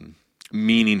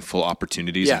meaningful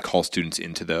opportunities and call students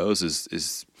into those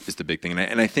is the big thing.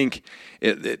 And I think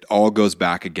it all goes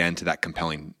back again to that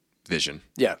compelling vision.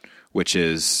 Yeah. Which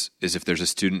is if there's a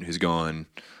student who's going,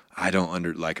 I don't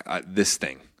this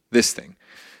thing.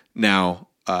 Now,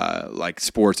 like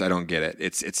sports, I don't get it.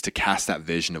 It's to cast that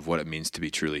vision of what it means to be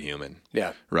truly human.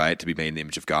 Yeah. Right? To be made in the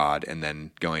image of God, and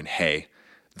then going, hey,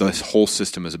 this whole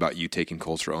system is about you taking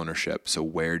cultural ownership. So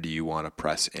where do you want to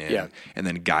press in? Yeah. And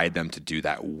then guide them to do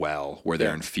that well, where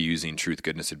they're infusing truth,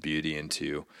 goodness, and beauty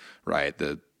into, right,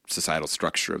 the societal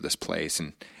structure of this place,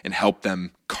 and help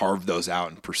them carve those out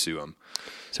and pursue them.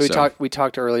 So we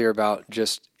talked earlier about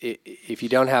just if you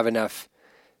don't have enough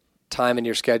time in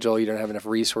your schedule, you don't have enough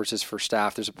resources for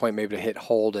staff, there's a point maybe to hit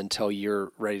hold until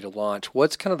you're ready to launch.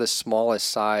 What's kind of the smallest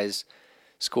size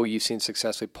school you've seen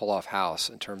successfully pull off house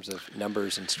in terms of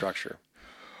numbers and structure?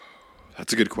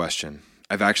 That's a good question.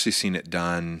 I've actually seen it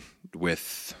done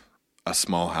with a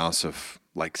small house of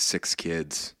like 6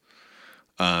 kids.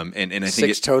 And I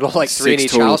think 6 total, like 3 in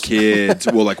each total house? kids.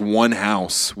 Well, like one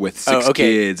house with 6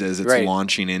 kids as it's right.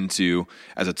 launching into,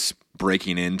 as it's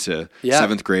breaking into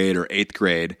 7th grade or 8th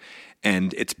grade.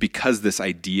 And it's because this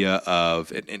idea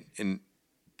of, and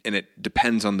it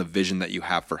depends on the vision that you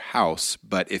have for house,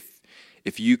 but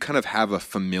if you kind of have a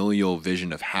familial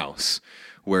vision of house,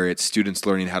 where it's students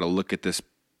learning how to look at this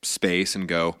space and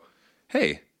go,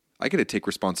 hey, I get to take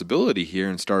responsibility here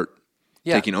and start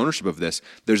taking ownership of this.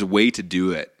 There's a way to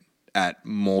do it at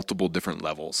multiple different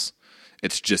levels.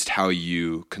 It's just how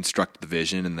you construct the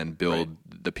vision and then build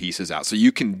the pieces out. So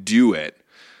you can do it,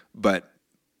 but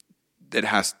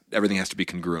everything has to be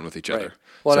congruent with each other.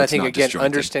 Well, so and I think, again,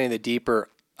 understanding the deeper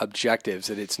objectives,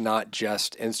 that it's not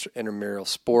just intramural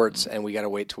sports and we got to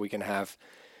wait till we can have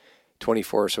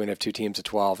 24, so we can have 2 teams of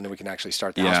 12, and then we can actually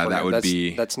start the house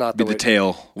program. That's not the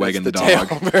tail wagging the dog.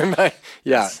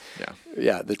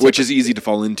 Which is easy to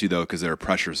fall into, though, because there are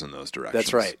pressures in those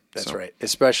directions. That's right.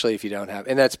 Especially if you don't have,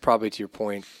 and that's probably to your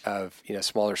point of,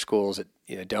 smaller schools that,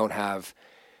 don't have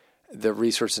the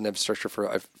resources and infrastructure for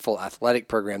a full athletic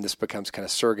program, this becomes kind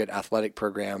of surrogate athletic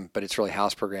program, but it's really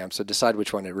house program. So decide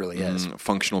which one it really is.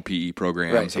 Functional PE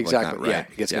program, Right, stuff exactly. like that, right?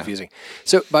 Yeah, it gets confusing.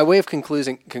 So by way of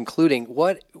concluding,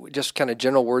 what just kind of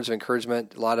general words of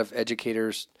encouragement, a lot of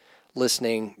educators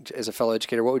listening as a fellow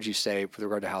educator, what would you say with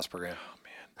regard to house program?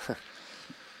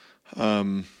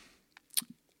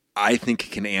 I think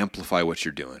it can amplify what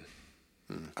you're doing.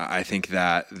 I think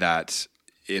that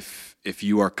if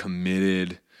you are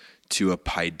committed to a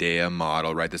paideia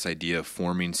model, right, this idea of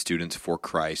forming students for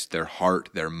Christ, their heart,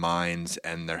 their minds,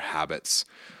 and their habits,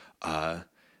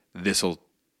 this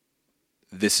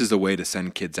is a way to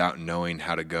send kids out knowing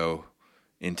how to go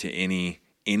into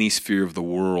any sphere of the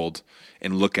world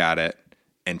and look at it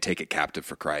and take it captive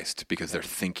for Christ because they're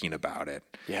thinking about it.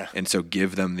 Yeah. And so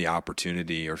give them the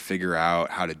opportunity or figure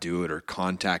out how to do it or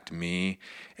contact me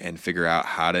and figure out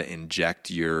how to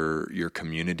inject your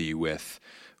community with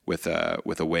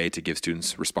a way to give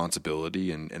students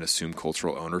responsibility and assume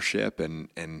cultural ownership. And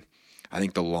I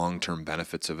think the long-term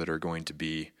benefits of it are going to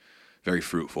be very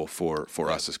fruitful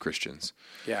for us as Christians.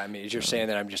 Yeah, I mean, as you're saying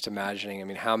that, I'm just imagining, I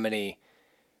mean, how many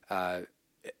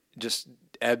just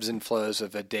ebbs and flows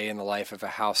of a day in the life of a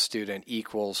house student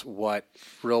equals what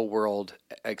real world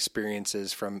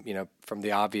experiences from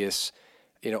the obvious,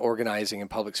 organizing and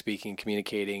public speaking,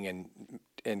 communicating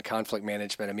and conflict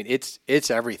management. I mean,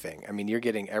 it's everything. I mean, you're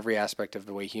getting every aspect of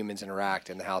the way humans interact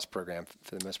in the house program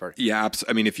for the most part. Yeah,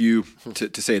 I mean, if you,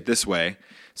 to say it this way,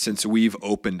 since we've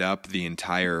opened up the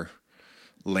entire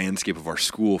landscape of our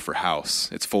school for house,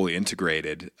 it's fully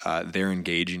integrated. They're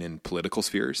engaging in political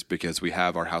spheres because we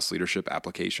have our house leadership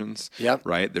applications. Yep.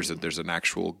 Right. There's an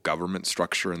actual government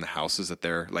structure in the houses that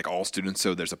they're like all students.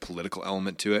 So there's a political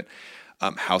element to it.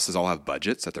 Houses all have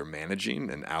budgets that they're managing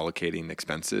and allocating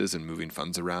expenses and moving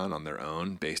funds around on their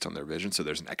own based on their vision. So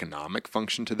there's an economic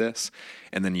function to this.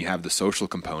 And then you have the social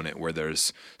component where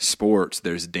there's sports,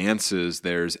 there's dances,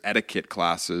 there's etiquette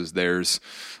classes, there's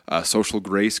social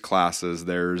grace classes,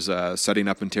 there's setting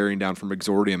up and tearing down from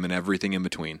exordium and everything in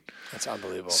between. That's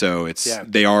unbelievable. So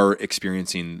they are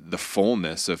experiencing the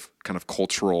fullness of kind of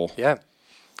cultural. Yeah.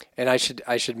 And I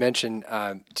should mention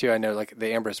too. I know like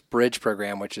the Ambrose Bridge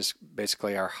program, which is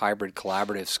basically our hybrid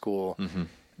collaborative school. Mm-hmm.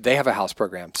 They have a house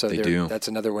program, so they do. That's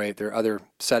another way. There are other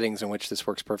settings in which this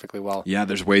works perfectly well. Yeah,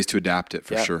 there's ways to adapt it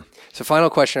for sure. So, final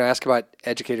question I ask about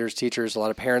educators, teachers, a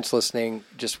lot of parents listening.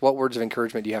 Just what words of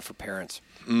encouragement do you have for parents?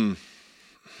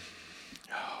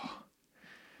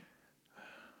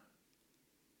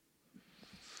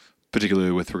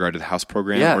 Particularly with regard to the house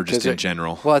program or just in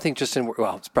general? Well, I think just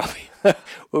it's probably,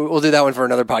 we'll do that one for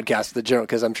another podcast, the general,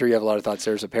 because I'm sure you have a lot of thoughts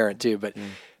there as a parent too. But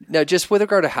no, just with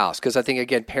regard to house, because I think,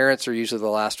 again, parents are usually the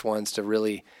last ones to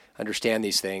really understand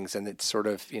these things. And it's sort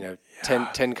of,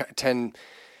 10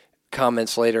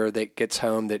 comments later that gets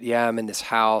home that, I'm in this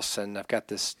house and I've got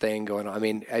this thing going on. I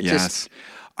mean,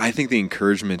 I think the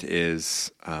encouragement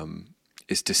is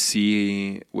to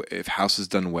see if house is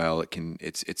done well.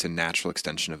 It's a natural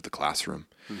extension of the classroom.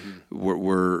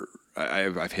 Mm-hmm.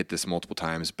 I've hit this multiple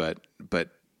times, but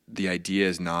the idea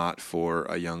is not for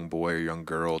a young boy or young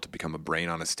girl to become a brain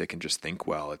on a stick and just think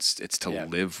well. It's to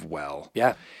live well.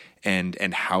 Yeah.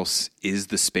 And house is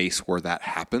the space where that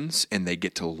happens, and they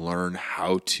get to learn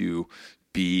how to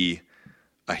be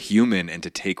a human and to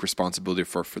take responsibility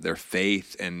for their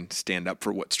faith and stand up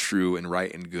for what's true and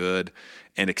right and good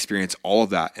and experience all of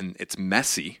that. And it's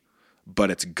messy, but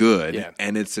it's good. Yeah.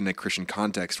 And it's in a Christian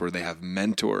context where they have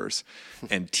mentors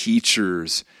and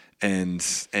teachers and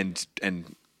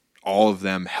all of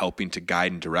them helping to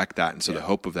guide and direct that. And so the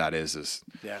hope of that is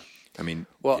I mean,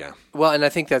 well, and I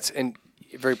think that's, and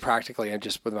very practically, and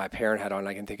just with my parent hat on,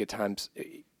 I can think at times,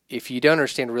 if you don't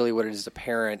understand really what it is as a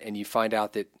parent and you find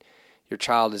out that your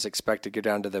child is expected to go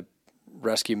down to the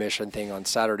rescue mission thing on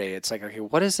Saturday, it's like, okay,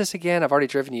 what is this again? I've already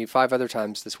driven you 5 other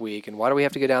times this week, and why do we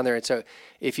have to go down there? And so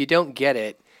if you don't get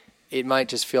it, it might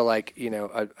just feel like,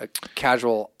 a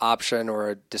casual option or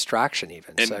a distraction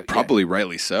even. And so, probably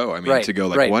rightly so. I mean, to go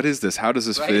like, what is this? How does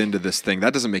this fit into this thing?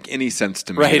 That doesn't make any sense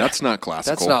to me. Right. That's not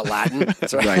classical. That's not Latin.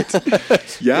 That's right.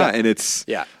 Right. And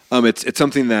it's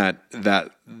something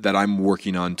that I'm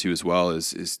working on too as well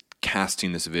is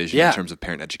casting this vision in terms of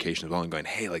parent education as well, and going,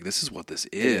 hey, like this is what this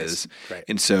is. Right.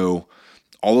 And so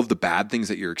all of the bad things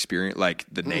that you're experiencing, like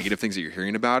the negative things that you're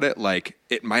hearing about it, like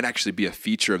it might actually be a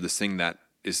feature of this thing that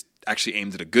is actually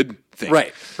aimed at a good thing.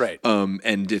 Right.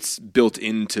 And it's built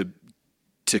into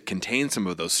to contain some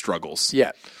of those struggles.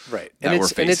 Yeah. Right. And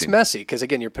it's messy because,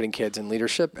 again, you're putting kids in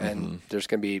leadership, and there's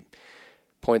going to be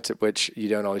points at which you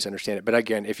don't always understand it. But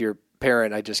again, if you're a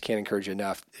parent, I just can't encourage you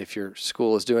enough. If your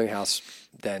school is doing house,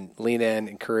 then lean in,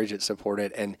 encourage it, support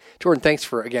it. And Jordan, thanks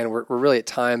for, again, we're really at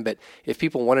time, but if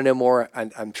people want to know more,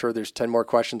 I'm sure there's 10 more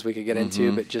questions we could get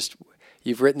into, but just,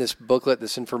 you've written this booklet,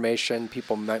 this information,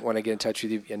 people might want to get in touch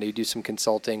with you, and you do some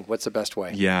consulting. What's the best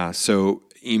way? Yeah, so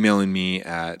emailing me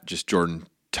at just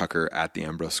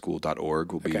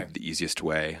jordantucker@theambroseschool.org will be the easiest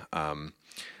way.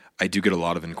 I do get a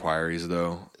lot of inquiries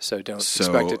though. So don't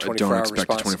expect a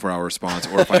 24-hour response.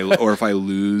 Or if I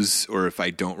lose or if I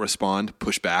don't respond,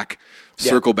 push back,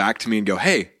 circle back to me and go,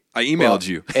 hey, I emailed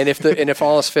you. And if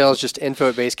all else fails, just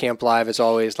info@Basecamp Live. As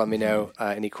always, let me know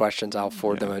any questions. I'll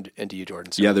forward them into you,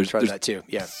 Jordan. So there's that too.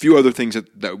 Yeah, a few other things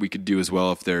that we could do as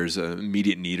well if there's an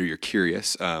immediate need or you're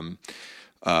curious.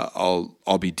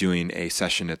 I'll be doing a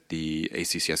session at the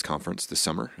ACCS conference this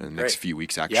summer in the next few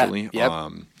weeks, actually. Yeah.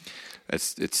 Yep.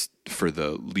 It's for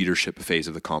the leadership phase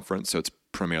of the conference, so it's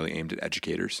primarily aimed at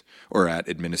educators or at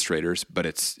administrators. But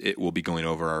it will be going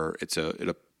over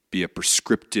it'll be a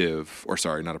descriptive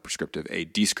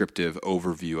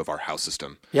overview of our house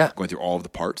system. Yeah, going through all of the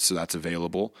parts, so that's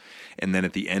available. And then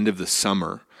at the end of the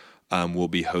summer, I'll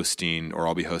be hosting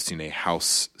a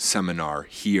house seminar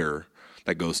here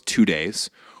that goes 2 days.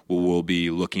 We'll be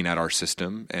looking at our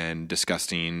system and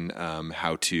discussing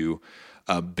how to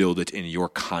build it in your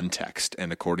context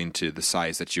and according to the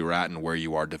size that you're at and where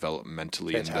you are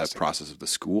developmentally in the process of the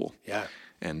school. Yeah.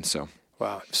 And so.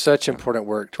 Wow. Such important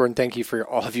work. Jordan, thank you for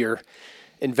all of your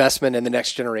investment in the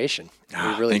next generation.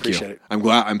 We really appreciate it.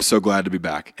 I'm so glad to be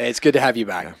back. It's good to have you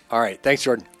back. Yeah. All right. Thanks,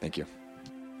 Jordan. Thank you.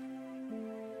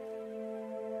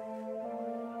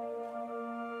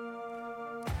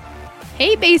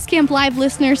 Hey, Basecamp Live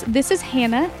listeners, this is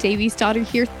Hannah, Davey's daughter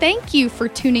here. Thank you for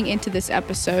tuning into this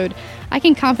episode. I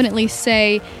can confidently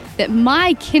say that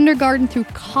my kindergarten through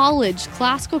college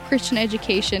classical Christian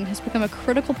education has become a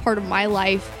critical part of my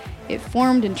life. It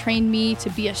formed and trained me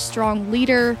to be a strong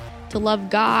leader, to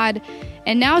love God.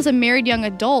 And now as a married young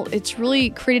adult, it's really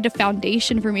created a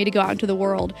foundation for me to go out into the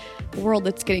world, a world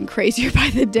that's getting crazier by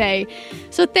the day.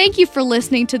 So thank you for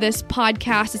listening to this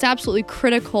podcast. It's absolutely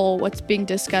critical what's being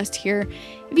discussed here.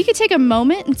 If you could take a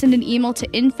moment and send an email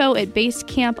to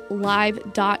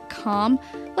info@basecamplive.com.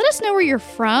 Let us know where you're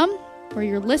from, where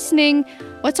you're listening,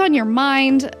 what's on your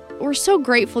mind. We're so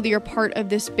grateful that you're part of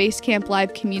this Basecamp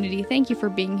Live community. Thank you for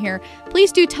being here.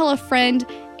 Please do tell a friend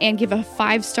and give a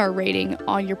 5-star rating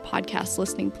on your podcast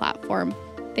listening platform.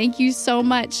 Thank you so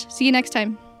much. See you next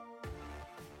time.